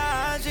tú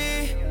eras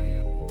así.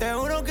 Te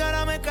juro que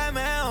ahora me cae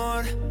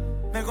mejor.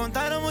 Me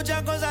contaron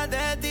muchas cosas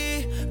de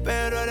ti,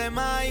 pero eres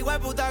más igual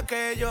puta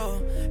que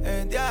yo.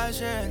 Es de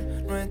hacer,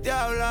 no es de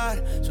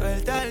hablar.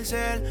 Suelta el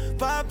cel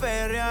pa'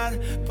 perrear,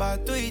 pa'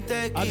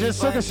 Twitter I y just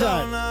pa' took a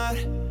shot. entonar.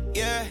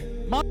 Yeah.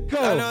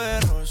 Monaco. Dalo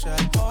de rosa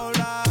al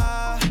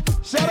poblar.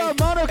 Shout out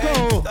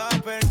Monaco. Está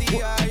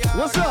perdida y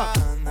What's ahora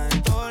up? anda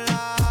en todos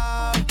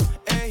lados.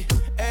 Ey,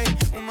 ey,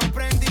 uno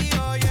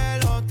prendido y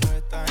el otro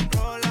está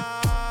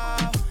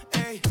enrolado.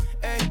 Ey,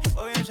 ey,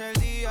 hoy es el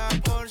día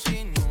por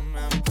si no me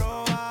han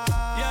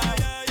probado.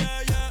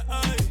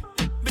 Ey.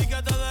 Vi que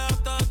te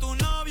dejaste de tu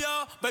novio,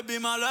 baby,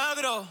 me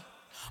alegro.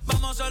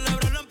 Vamos a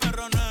celebrarlo en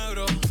perro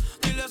negro.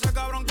 Dile a ese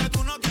cabrón que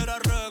tú no quieres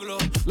arreglo.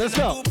 Let's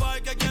Dile a go. tu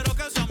pai que quiero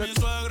que sea mi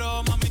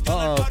suegro. Mami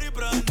tiene el party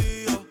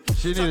prendido.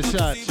 She need a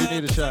shot. She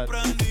need a shot.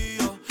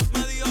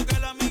 Me dijo que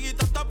la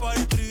amiguita está para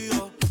el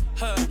trío.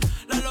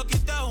 La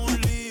loquita es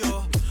un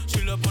lío.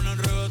 Si le ponen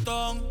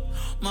reggaetón,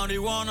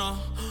 marihuana.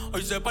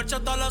 Hoy se parcha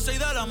hasta las 6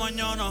 de la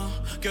mañana.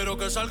 Quiero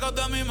que salgas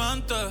de mi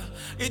mente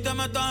y te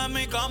metas en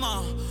mi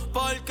cama.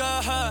 Porque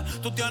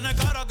tú tienes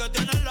cara que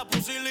tienes la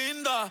pussy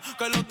linda.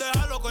 Que los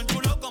deja loco en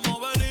chulo como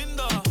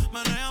Belinda.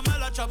 Menéame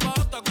la chapa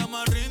hasta que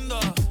me rinda.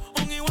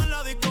 Un igual en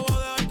la disco voy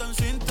a dejarte en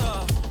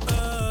cinta.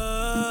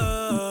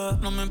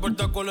 No me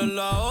importa cuál es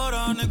la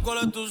hora ni cuál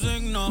es tu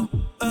signo.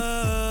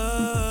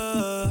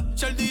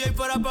 Si el DJ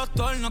fuera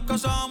pastor, nos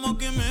casábamos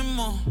aquí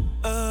mismo.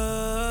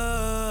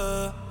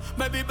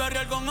 Baby,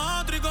 perrear con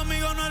otro y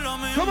conmigo no es lo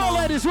mismo. Come on,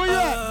 ladies, where you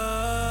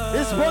at?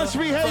 It's brunch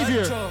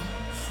behavior.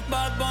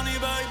 Bad Bunny,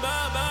 baby.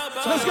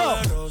 Let's go.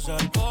 Rosa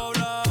al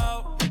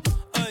poblado.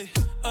 Ey,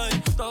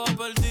 ey, estaba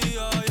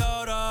perdida y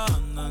ahora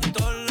anda en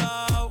todos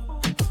lados.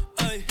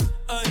 Ey,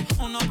 ey,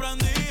 uno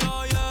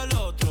prendido y el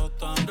otro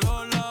está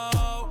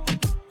enrolado.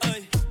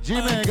 Ey,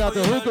 G-Man got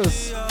the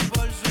hookahs.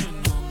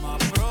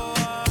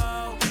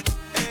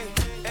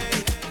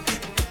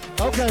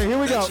 Okay, here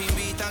we go.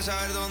 A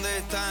saber dónde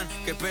están,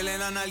 que peleen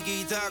la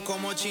nalguita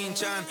como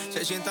chinchan.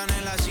 Se sientan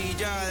en la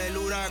silla del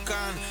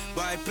huracán.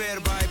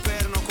 Viper,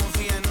 no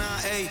confía en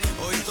nada. Ey,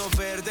 ojitos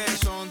verdes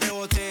son de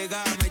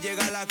Bottega. Me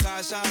llega a la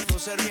casa,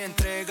 doser mi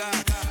entrega.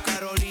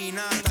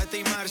 Carolina, Tati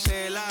y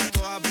Marcela.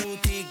 Toda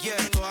boutique,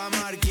 yeah, toda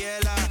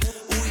marguela.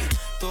 Uy,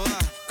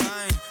 todas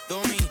caen,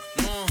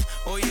 dominó.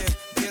 Oye,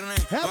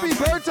 viernes. Happy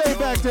birthday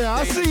back there.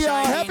 I see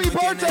y'all. Happy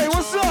birthday.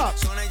 What's up?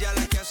 Son ellas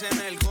las que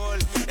hacen el gol.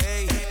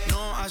 Ey,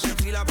 no hacen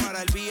fila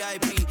para el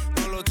VIP.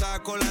 Todos los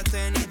tacos, las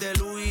tenis de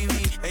Louis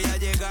V. Ellas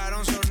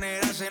llegaron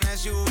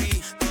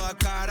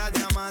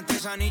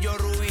es anillo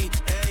rubí,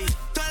 ey.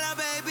 Todas las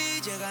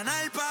baby llegan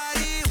al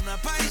party, una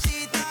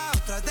paisita,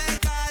 otra de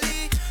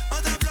Cali,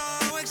 otra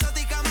flow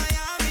exótica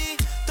Miami,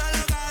 todas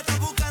las gatas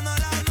buscando a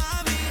la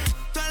mami.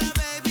 Todas las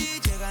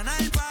baby llegan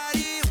al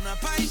party, una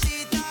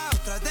paisita,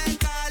 otra de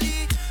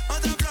Cali,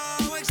 otra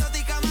flow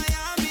exótica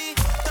Miami,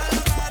 todas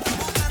las gatas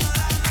buscando a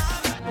la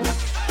mami.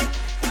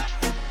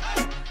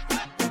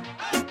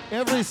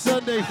 Every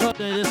Sunday fun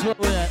day, this is where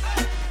we're at.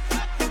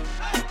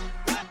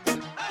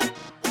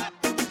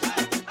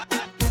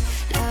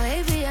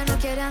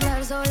 Quiere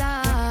andar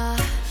sola,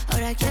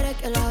 ahora quiere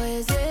que la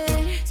bese.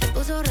 Se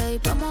puso ready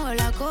pa' mover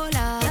la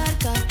cola, dar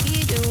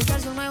casquillo y buscar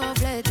su nuevo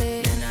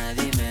flete. Nena,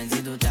 dime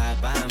si tú estás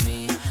pa'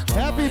 mí.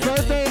 Happy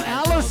birthday,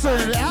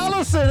 Allison!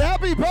 Allison,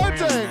 happy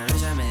birthday!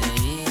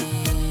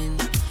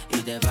 Y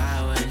te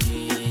pago el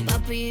jean.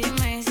 Papi,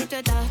 dime si tú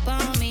estás pa'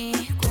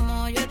 mí,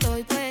 como yo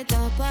estoy puesta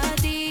pa'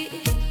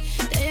 ti.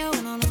 Te llevo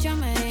una noche a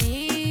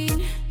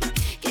Medellín,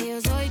 que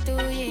yo soy tu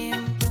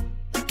gym.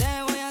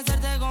 Te voy a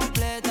hacerte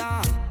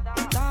completa.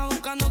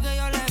 Que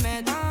yo le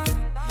meta,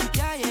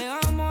 ya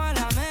llegamos a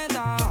la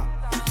meta.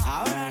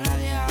 Ahora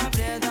nadie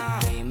aprieta.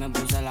 Y me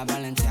puse la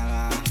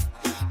Valenciaga.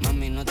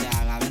 Mami, no te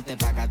hagas, vente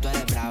pa' acá, tú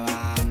eres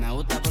brava. Me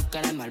gusta porque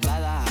eres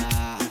malvada.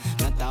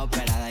 No está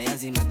operada y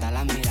así mata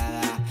la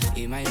mirada.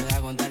 Y me ayuda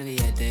a contar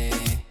billetes.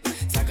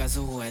 Saca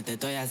su juguete,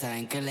 tú ya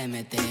saben que le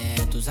mete.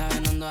 Tú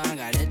sabes, no ando a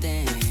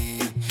garete.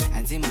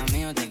 Encima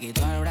mío te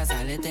quito el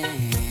brazalete.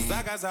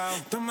 Está casado,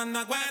 tomando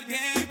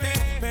aguardiente.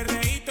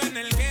 Perreíto en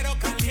el guero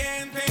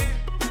caliente.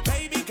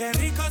 Qué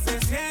rico se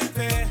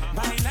siente,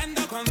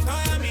 bailando con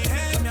toda mi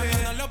gente.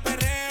 No los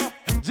perreo.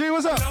 G,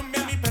 what's up?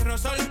 Colombia, mi perro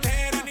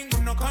soltero,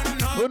 ninguno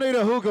conoce. Who need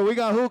a hookah? We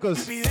got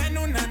hookahs. Piden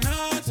una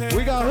noche.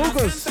 We got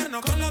hookahs.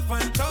 Con los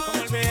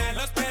fantoches,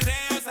 los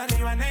perreos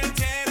arriba en el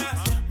cheras.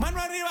 Mano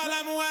arriba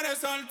las mujeres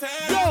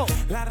solteras. Yo.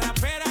 La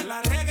rapera,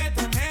 la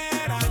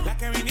reggaetonera, las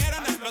que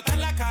vinieron a explotar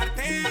la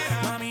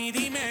cartera. Mami,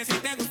 dime si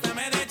te gusta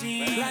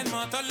Medellín. Las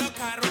motos, los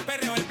carros, el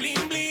perreo, el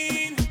bling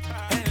bling.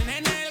 El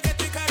nene, el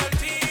que y Karol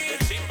G.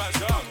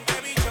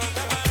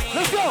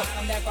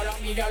 De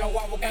Colombia yo los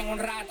voy a buscar en un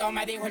rato.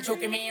 Me dijo el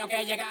chuki mío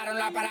que llegaron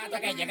los aparatos,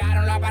 que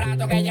llegaron los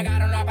aparatos, que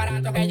llegaron los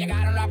aparatos, que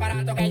llegaron los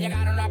aparatos, que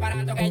llegaron los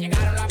aparatos, que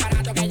llegaron los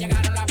aparatos, que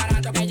llegaron los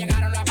aparatos, que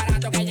llegaron los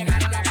aparatos, que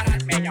llegaron los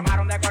aparatos. Me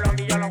llamaron de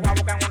Colombia y yo los voy a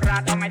buscar en un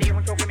rato. Me dijo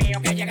el chuki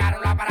mío que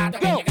llegaron los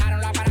aparatos, que llegaron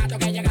los aparatos,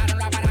 que llegaron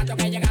los aparatos,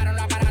 que llegaron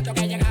los aparatos,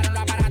 que llegaron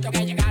los aparatos,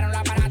 que llegaron los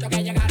aparatos,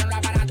 que llegaron los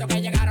aparatos,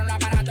 que llegaron los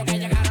aparatos, que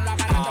llegaron los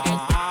aparatos.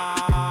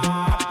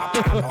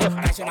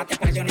 Reaccionaste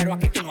por el dinero,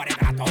 aquí tú no eres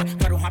rato.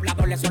 Tú eres un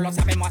hablador, eso lo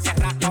sabemos hace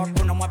rato.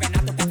 Tú no mueves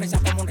nada, tu cabeza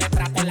como un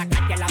retrato. En la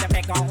calle la de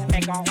pegón,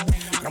 pegón.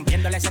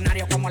 Rompiendo el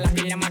escenario como la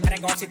pila más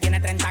grego. Si tiene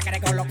 30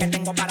 grego, lo que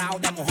tengo parado.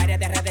 De mujeres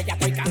de redes ya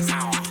estoy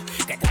cansado.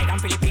 Que traigan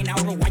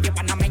Filipinas, Uruguayo,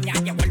 Panameña.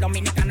 Llegó el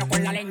dominicano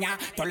con la leña.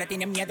 Todos le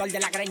tienen miedo al de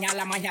la greña.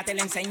 La magia te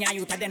la enseña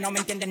y ustedes no me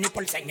entienden ni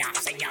por seña.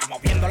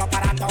 Moviendo los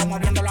aparatos,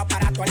 moviendo los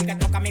aparatos. El que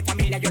toca a mi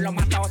familia yo lo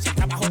mato. Si el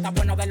trabajo está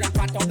bueno del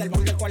olfato, del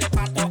mundo el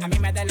colepato. A mí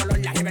me da el olor,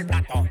 la arriba el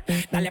plato.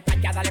 Dale pa'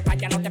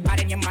 allá, no te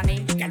pares ni en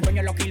maní. Que al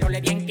dueño los kilos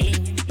le di en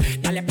clean.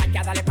 Dale pa'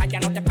 allá,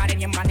 no te pares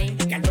ni en maní.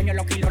 Que al dueño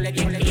los kilos le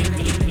di en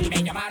clean.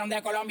 Me llamaron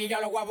de Colombia y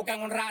yo los voy a buscar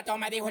en un rato.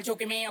 Me dijo el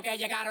chuki mío que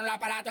llegaron los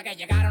aparatos, que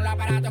llegaron los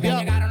aparatos, que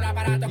llegaron los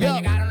aparatos, que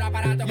llegaron los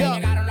aparatos, que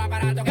llegaron los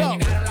aparatos, que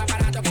llegaron los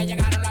aparatos, que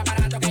llegaron los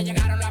aparatos, que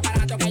llegaron los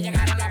aparatos, que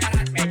llegaron los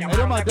aparatos. Me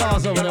llamaron my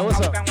dogs over there. What's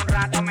up? en un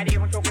rato. Me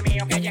dijo el chuki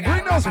mío que llegaron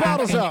Bring those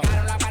bottles out.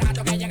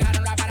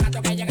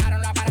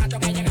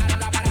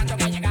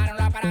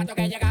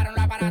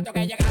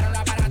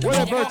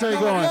 Where the birthday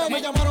going?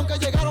 Me llamaron que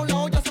llegaron, la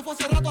olla se fue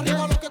hace rato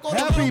arriba los que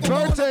corren. Happy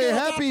birthday,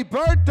 happy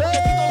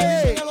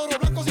birthday. El oro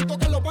blanco si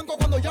tocan los bancos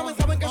cuando llamen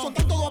saben que son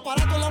tantos dos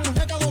aparatos en la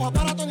muñeca, dos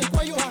aparatos en el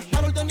cuello.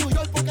 Harold de New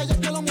York porque ya es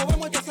que lo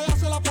movemos, el que sea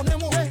se la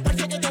ponemos.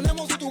 Parece que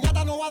tenemos si tu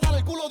gata no va a dar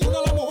el culo de una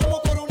la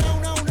movemos.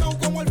 Coronao,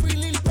 como el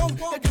Philly Pong.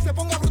 El que se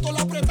ponga bruto le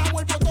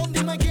apretamos el botón.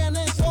 Dime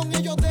quiénes son,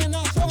 ellos de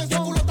nación. Ese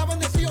culo está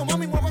bendecido,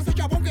 mami, mueve ese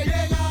chabón que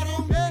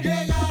llegaron.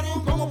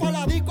 Vamos pa'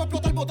 la disco a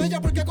explotar botella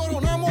porque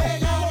coronamos.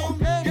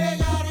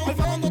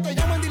 Alfa cuando te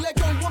llaman dile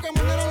que el bloque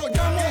mañana lo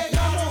llamo.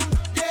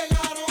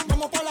 Llegaron.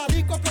 Vamos pa' la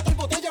disco a explotar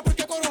botella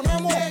porque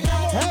coronamos.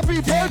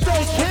 Happy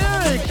birthday,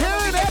 Karen.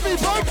 Karen, happy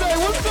birthday.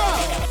 What's up?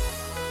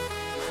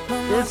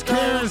 It's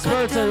Karen's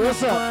birthday.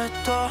 What's up?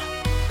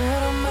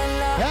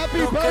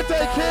 Happy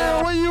birthday,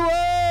 Karen. Where you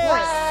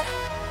at?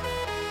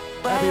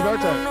 Happy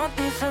birthday.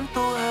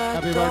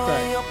 Happy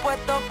birthday.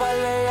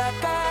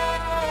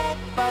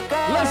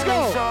 Let's go.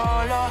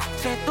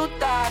 Si tú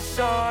estás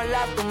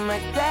sola, tú me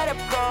quieres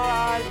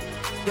probar.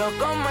 Yo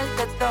como el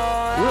que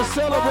toda. We're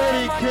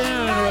celebrating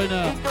Karen right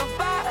now. Y tú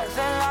pagas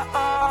en la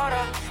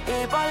hora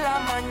y por la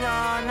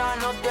mañana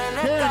no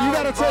tienes. Karen, you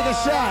gotta take a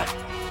shot.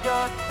 Yo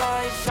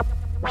estoy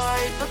sola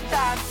y tú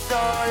estás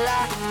sola.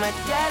 Tú me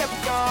quieres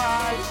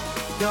probar.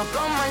 Yo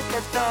como el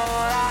que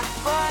toda.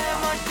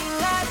 Podemos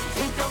chingar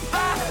y tú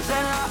pagas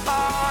en la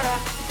hora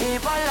y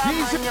por la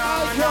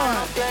mañana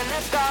no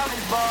tienes que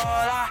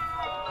boda.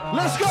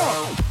 Let's go.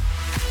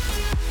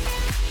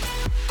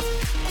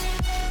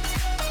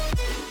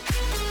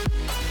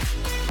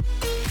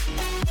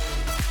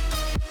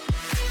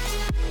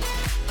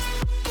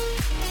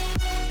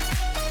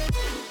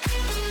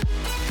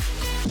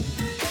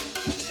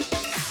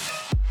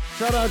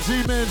 Shout out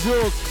G-Man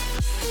Jules.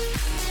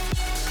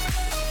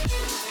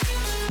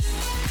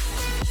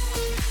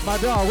 My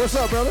dog, what's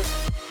up, brother?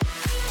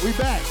 We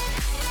back.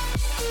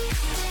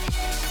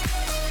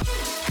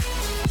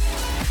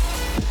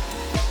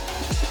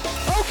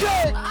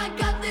 Okay. I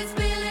got this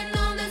feeling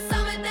on the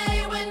summer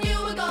day when you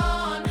were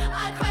gone.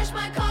 I crashed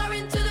my car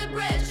into the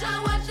bridge.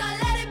 I watched, I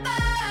let it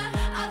burn.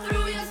 I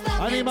threw your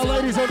stuff. I need my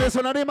ladies on this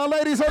one. I need my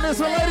ladies on this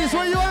one. Ladies,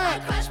 where you I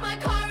at? crashed my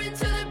car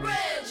into the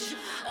bridge.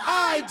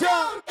 I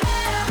don't care.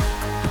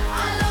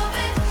 I love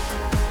it.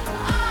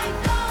 I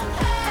don't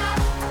care.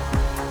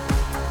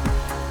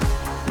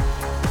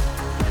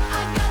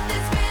 I got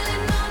this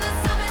feeling on the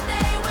summer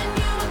day when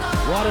you were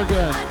gone. Water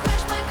gun. I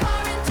crashed my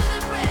car into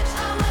the bridge.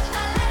 I watched,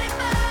 I let it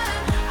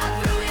burn. I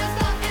threw your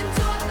stuff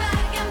into a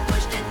bag and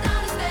pushed it down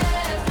the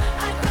stairs.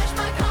 I crashed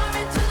my car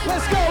into the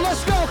Let's bridge.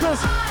 go, cuz.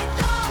 I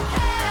don't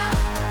care.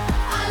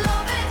 I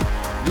love it.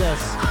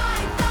 Yes.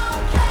 I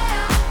don't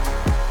care.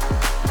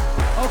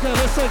 Okay,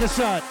 let's take a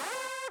shot.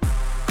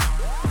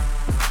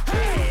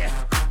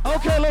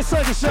 Okay, let's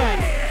take a shot.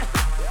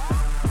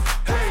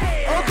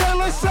 Okay,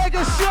 let's take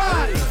a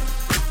shot.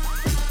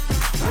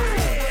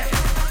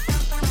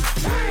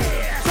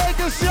 Take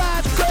a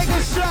shot, take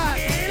a shot.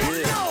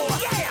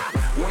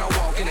 When I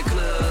walk in the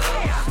club,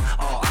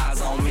 all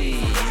eyes on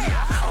me.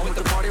 I'm with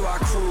the party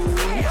rock crew,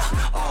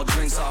 all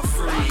drinks are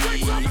free.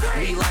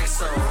 We like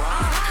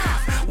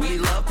Ciroc, we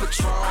love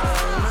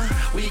Patron.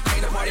 We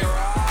came to party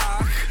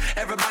rock,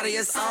 everybody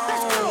is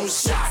on.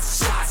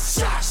 Shots, shots, shots,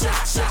 shots,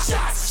 shots, shots,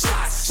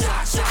 shots,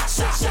 shots, shots,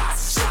 shots,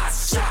 shots,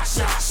 shots, shots,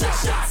 shots,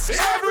 shots, shots.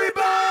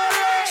 Everybody!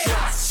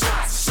 Shots,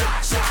 shots,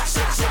 shots, shots,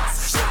 shots,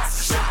 shots, shots,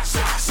 shots,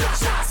 shots,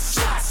 shots, shots,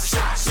 shots,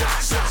 shots,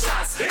 shots, shots,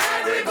 shots.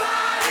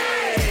 Everybody!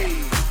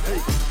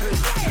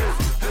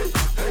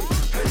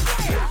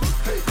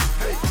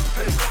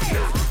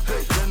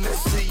 Let me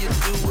see you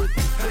do it.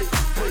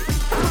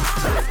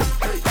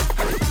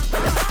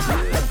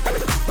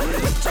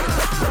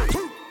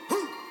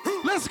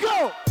 Let's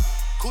go!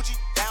 Coochie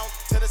down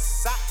to the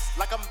socks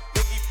like I'm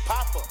Biggie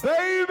Papa.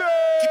 Baby!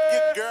 Keep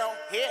your girl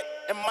head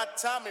in my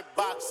Tommy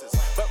boxes.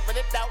 But when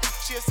it out,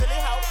 she a silly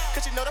hoe.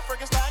 Cause she know the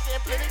friggin' style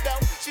getting plenty dough.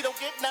 She don't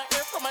get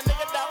nothing from my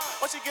nigga though.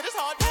 All she get is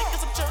hard dick and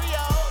some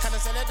Cheerios. Kinda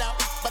send it out,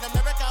 but I'm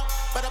never out.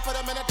 But I put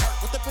them in the dirt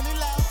with the penny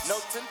low. No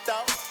tint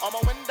though, on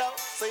my window.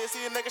 So you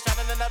see a nigga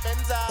shining in a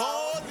Benzo.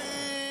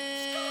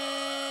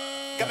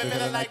 Got me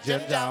feeling like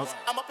Jim Jones.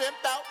 I'm a pimp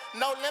though,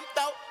 no limp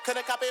though.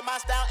 Couldn't copy my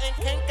style in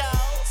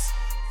Kinko's.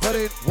 But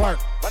it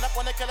worked. Run up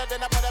on the killer,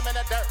 then I put him in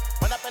the dirt.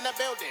 Run up in the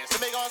building, see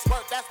me gon'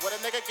 squirt. That's what a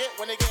nigga get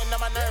when he getting on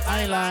my nerves.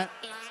 I ain't lying.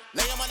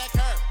 Lay him on the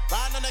curb,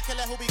 ride on the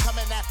killer who be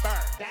coming that firm.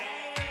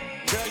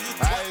 Girl, you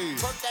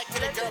twerk that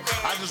kitty girl.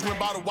 I just went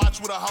by the watch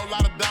with a whole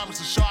lot of diamonds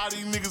to show all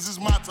these niggas it's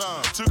my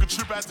time. Took a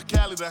trip out to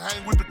Cali to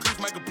hang with the clips,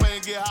 make a play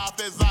and get high off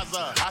that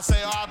Zaza. I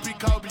say R.I.P.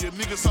 Kobe, a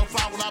nigga so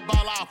fly when I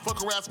ball out,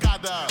 fuck around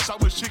skydive. So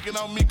much chicken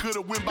on me,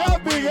 could've went by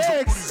the Williams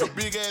or booties, a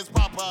big ass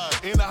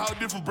Popeye. In a whole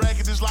different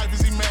bracket, this life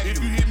is immaculate.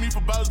 If you hit me for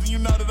bows, then you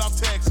know that I'm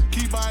taxing.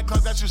 Keep buying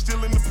clothes, that shit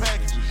still in the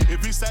packages.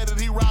 If he say that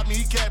he robbed me,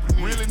 he capping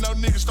me. Really no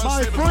niggas don't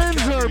My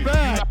friends are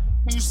back.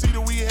 You see that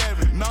we have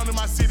it. Known in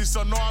my city,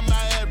 so no, I'm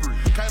not average.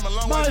 Came a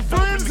long way. My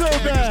friends are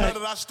back. Know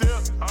that I step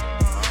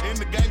in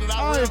the game that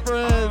I rep.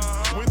 Friends.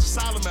 Went to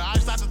Solomon. I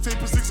out the 10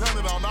 for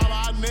 600 on all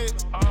I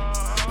net.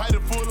 Paid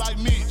it full like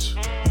Mitch.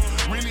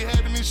 Really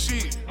having this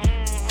shit.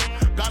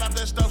 Got out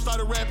that stuff,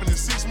 started rapping, and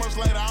 6 months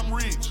later, I'm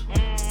rich.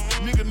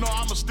 Nigga know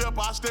I'm a stepper,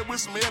 I step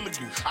with some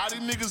elegance. All these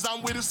niggas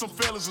I'm with is some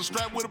fellas and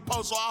strapped with a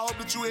post, so I hope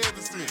that you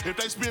hesitant. If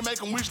they spin, make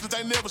them wish that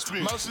they never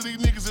spin. Most of these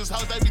niggas is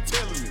hoes, they be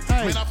telling me.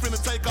 Man, I'm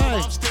finna take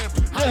over, I'm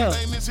stamping. How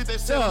ain't this shit they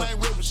selling, ain't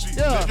ripping shit.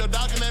 If your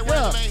dog ain't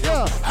rapping, ain't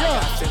helping. I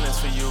got feelings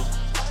for you.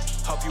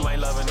 Hope you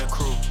ain't loving the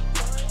crew.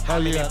 How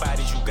many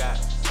bodies you got?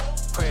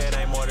 Pray it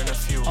ain't more than a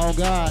few. Oh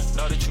God.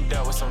 Know that you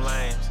dealt with some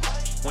lames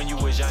when you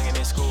was young and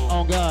in school.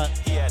 Oh God.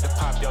 He had to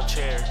pop your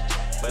chair,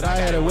 but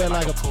I got it wet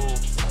like a pool.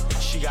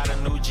 She got a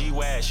new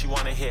G-Wag, she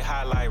wanna hit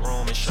highlight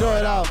room and show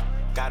it out.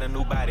 Got a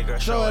new body, girl,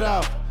 show it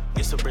out.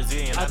 It's a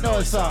Brazilian, I know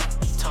it's up.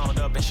 Toned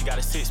up and she got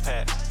a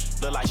 6-pack.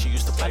 Look like she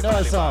used to play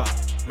volleyball.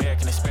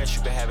 American Express,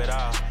 you can have it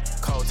all.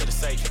 Code to the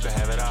safe, you can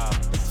have it all.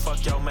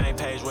 Fuck your main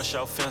page, what's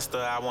your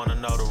Finsta? I wanna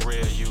know the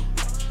real you.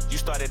 You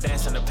started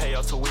dancing to pay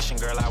your tuition,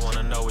 girl, I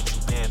wanna know what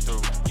you been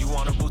through. You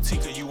want a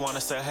boutique or you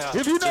wanna sell health?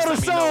 If you know the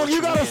song,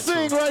 you gotta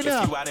sing right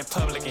now. If you out in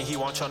public and he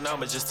want your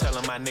number, just tell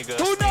him my nigga.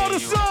 Who know the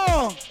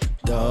song?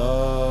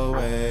 The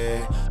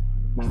way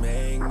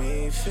make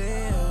me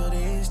feel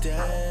these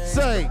days.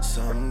 Say.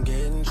 Some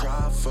getting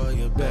dry for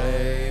your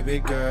baby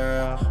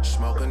girl.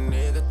 Smoke a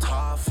nigga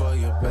top for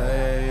your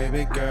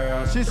baby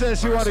girl. She said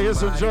she wanted to hear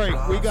some drink.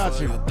 We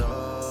got you.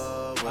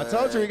 I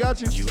told you we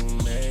got you. You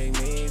make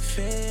me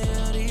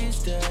feel these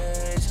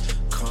days.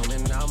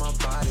 Coming out my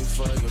body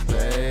for your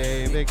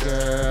baby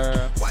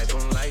girl. Wipe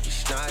them like you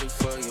snotty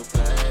for your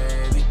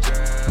baby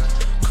girl.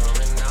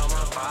 Coming out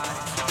my body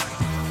for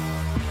you.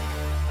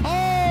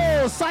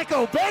 Oh,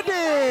 Psycho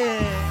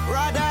Baby!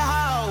 Ride the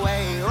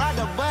highway, ride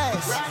the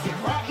bus.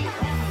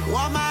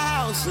 Walk my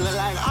house, house, look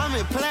like I'm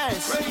in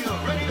place.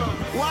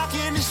 Walk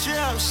in the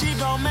strip, she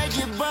gon' make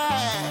it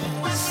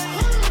buzz.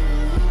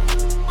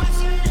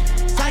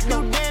 I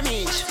do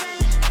damage,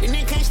 and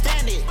they can't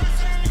stand it.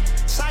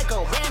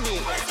 Psycho,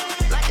 bandit,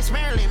 like it's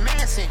Marilyn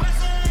Manson.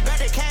 Got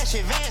the cash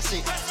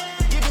advancing,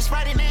 get the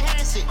Sprite and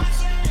enhance it.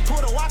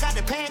 Pull the walk out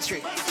the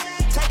pantry,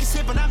 take a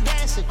sip and I'm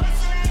dancing.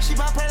 She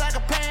might play like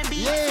a pan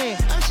B. Yeah.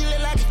 She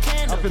lit like a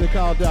candle. I'm finna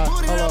call Doc.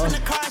 Put it Hold up on. in the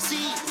car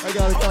seat. I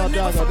gotta call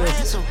Doc on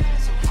this.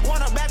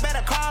 Want her back,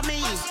 better call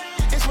me.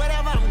 It's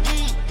whatever I'm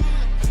geek.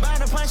 Bound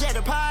to punch at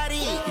the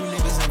party. You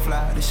niggas ain't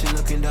fly, this shit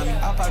looking dummy.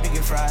 I'll probably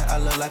get fried, I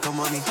look like a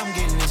mummy. I'm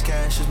getting this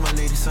cash, it's my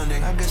lady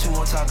Sunday. I guess you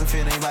won't talk if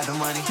it ain't about the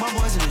money. My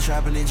boys in the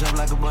trap and they jump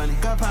like a bunny.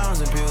 Got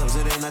pounds and pills,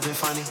 it ain't nothing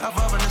funny. Up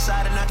on the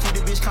side and I keep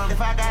the bitch coming.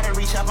 If I gotta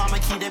reach up,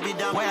 I'ma keep that bitch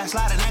down. Way I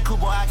slide in that coupe,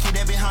 boy, I keep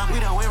that bitch hung.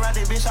 We done went right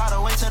that bitch all the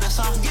way to the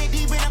sun. Get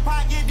deep in the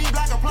pot, get deep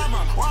like a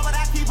plumber. Why would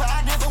I keep her?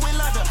 I never went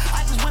London.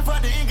 I just went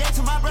for the engage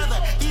to my brother.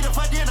 Eat her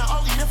for dinner,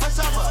 oh, eat her for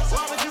supper.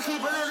 Why would you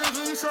keep a little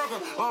nigga, you sucker?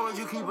 Why would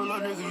you keep a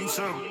little nigga, you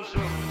sucker?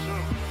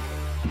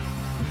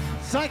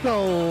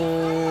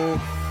 Psycho.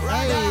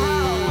 Ride the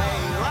highway,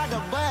 ride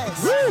the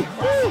bus.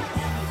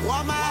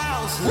 Walk my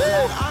house,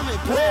 I'm in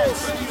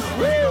place.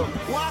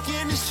 Walk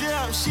in the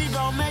strip, she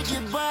gon' make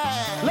it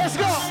buzz. Let's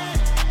go.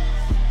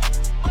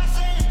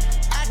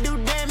 I do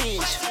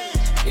damage,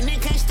 and they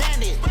can't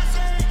stand it.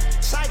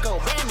 Psycho,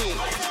 bandit,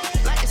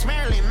 like it's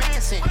Marilyn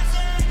Manson.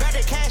 Got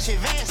the cash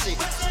advancing,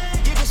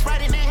 get the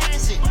Sprite and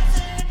enhance it.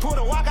 Pull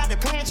the walk out the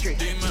pantry.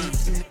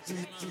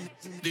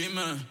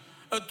 Dime,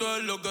 esto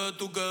es lo que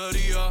tú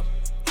querías.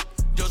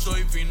 Yo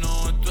soy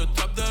fino, esto es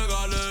trap de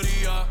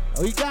galería.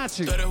 We got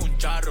you. Tú eres un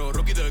charro,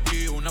 Rocky de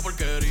aquí, una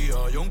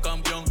porquería. Yo un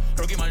campeón,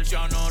 Rocky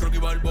Marciano, Rocky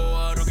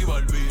Balboa, Rocky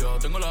Balbía.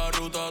 Tengo la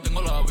ruta,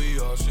 tengo la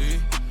vía, sí,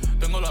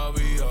 tengo la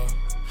vía.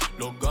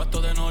 Los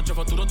gastos de noche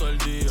facturo todo el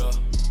día.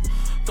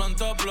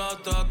 Tanta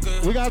plata que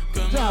me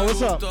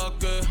gusta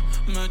que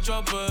me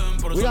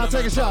chapen. Por We gotta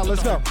take a shot,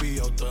 let's go.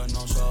 Ustedes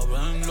no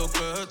saben lo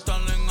que es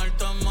estar en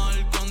alta mar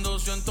cuando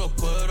siento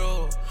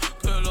cuero.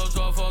 Que los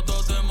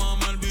zapatos te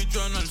mame el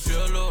bicho en el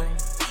cielo.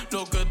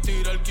 Lo que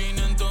tira el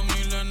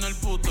 500,000 en el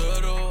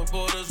putero.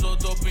 Por eso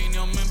tu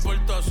opinión me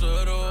importa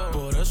cero.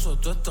 Por eso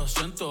tú estás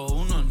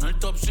 101 en el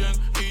top 100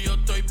 y yo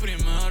estoy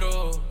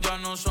primero. Ya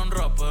no son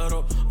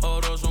raperos,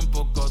 ahora son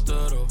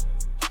pocateros.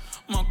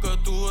 Más que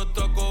tú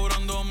estás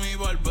cobrando mi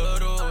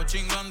barbero.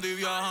 Chingando y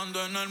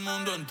viajando en el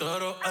mundo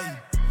entero. Ay.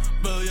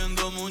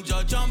 Bebiendo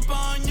mucha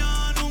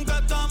champaña, nunca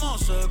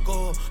estamos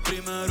secos.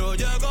 Primero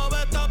llegó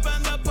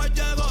Betapen, después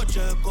llegó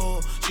Checo.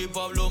 Si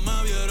Pablo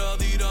me viera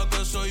dirá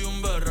que soy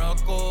un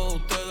berraco.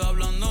 Ustedes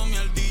hablando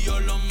mierdillo,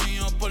 los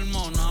míos por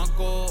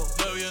Monaco.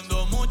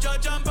 Bebiendo mucha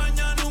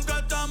champaña, nunca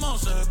estamos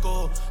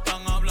secos.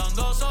 Están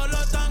hablando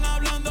solo, están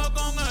hablando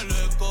con el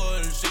eco.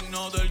 El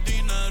signo del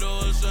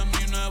dinero, ese es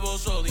mi nuevo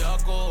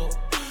zodiaco.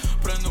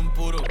 Prende un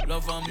puro,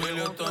 la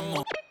familia está en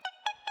mo.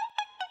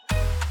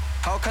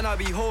 How can I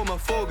be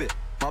homophobic?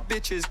 My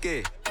bitch is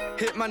gay.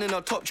 Hitman in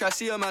a top try,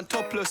 see a man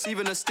topless,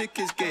 even a stick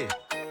is gay.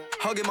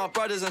 Hugging my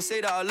brothers and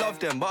say that I love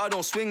them, but I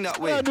don't swing that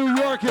way. Yeah, New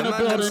York in the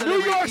building.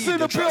 New York's in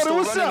the building.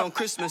 What's up? On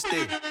Christmas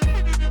Day.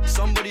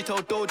 Somebody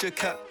told Doja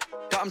Cat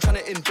that I'm trying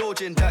to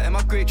indulge in that. In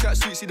my great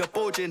tracksuit, see the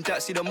bulge in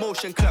that. See the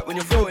motion clap when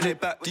you're throwing it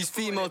back. These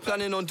females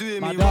planning on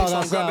doing me wrong, so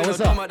I'm grabbing a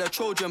dumb at the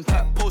Trojan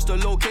pack. Post a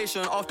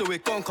location after we're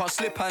gone, can't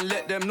slip and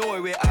let them know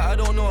where we're at. I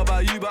don't know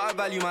about you, but I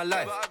value my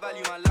life.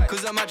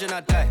 Cause imagine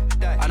I die,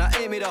 and I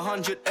ain't made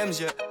 100 M's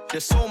yet.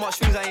 There's so much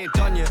things I ain't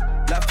done yet,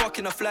 like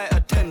fucking a flight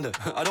attendant.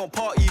 I don't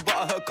party, but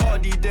I heard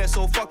Cardi there,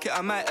 so fuck it,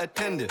 I might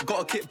attend it.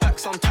 Gotta kick back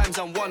sometimes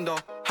and wonder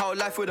how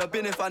life would have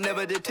been if I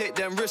never did take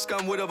them risks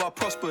and would have I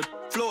prospered.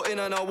 Floating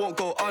and I won't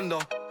go under.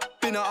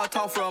 Been out of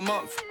town for a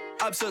month.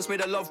 Absence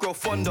made the love grow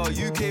fonder.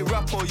 UK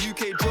rapper,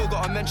 UK drill,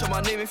 gotta mention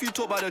my name if you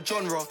talk about the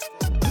genre.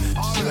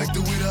 She like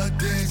the way that I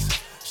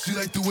dance. She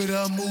like the way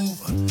that I move.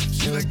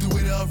 She like the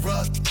way that I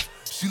rock.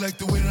 She like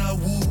the way that I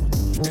woo.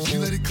 And she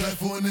let it clap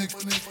for a nigga.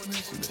 She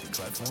let it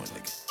clap for a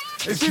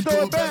nigga. And she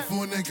throw it back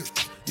for a nigga.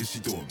 Yeah, she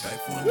throw it back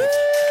for a nigga.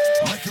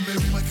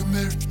 Michael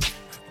Mary.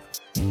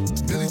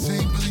 Billie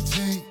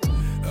Jean.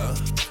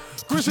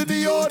 Christian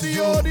Dior.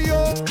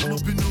 I'm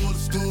up in all the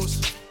stores.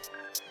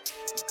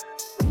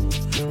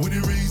 When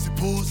it rains, it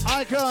pours.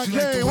 Icon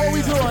K, what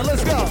we doing?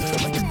 Let's go.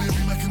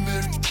 Michael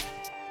Mary.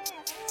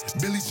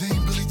 Billie Jean.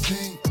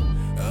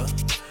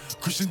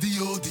 Christian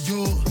Dior.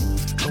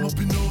 I'm up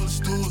in all the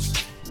stores.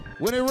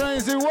 When it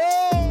rains, it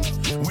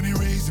won't. When it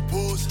rains, it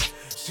pours.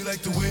 She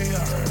like the way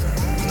I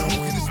when I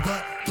walk in the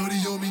spot, 30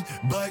 on me.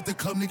 Buy at the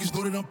club, niggas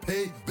know that I'm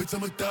paid. Bitch,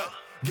 I'm a thot.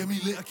 Get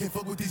me lit, I can't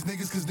fuck with these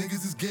niggas cause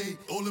niggas is gay.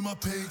 All in my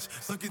page,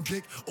 sucking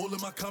dick. All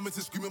in my comments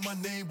and screaming my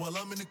name while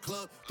I'm in the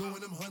club, throwing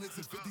them hundreds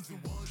and 50s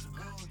and ones.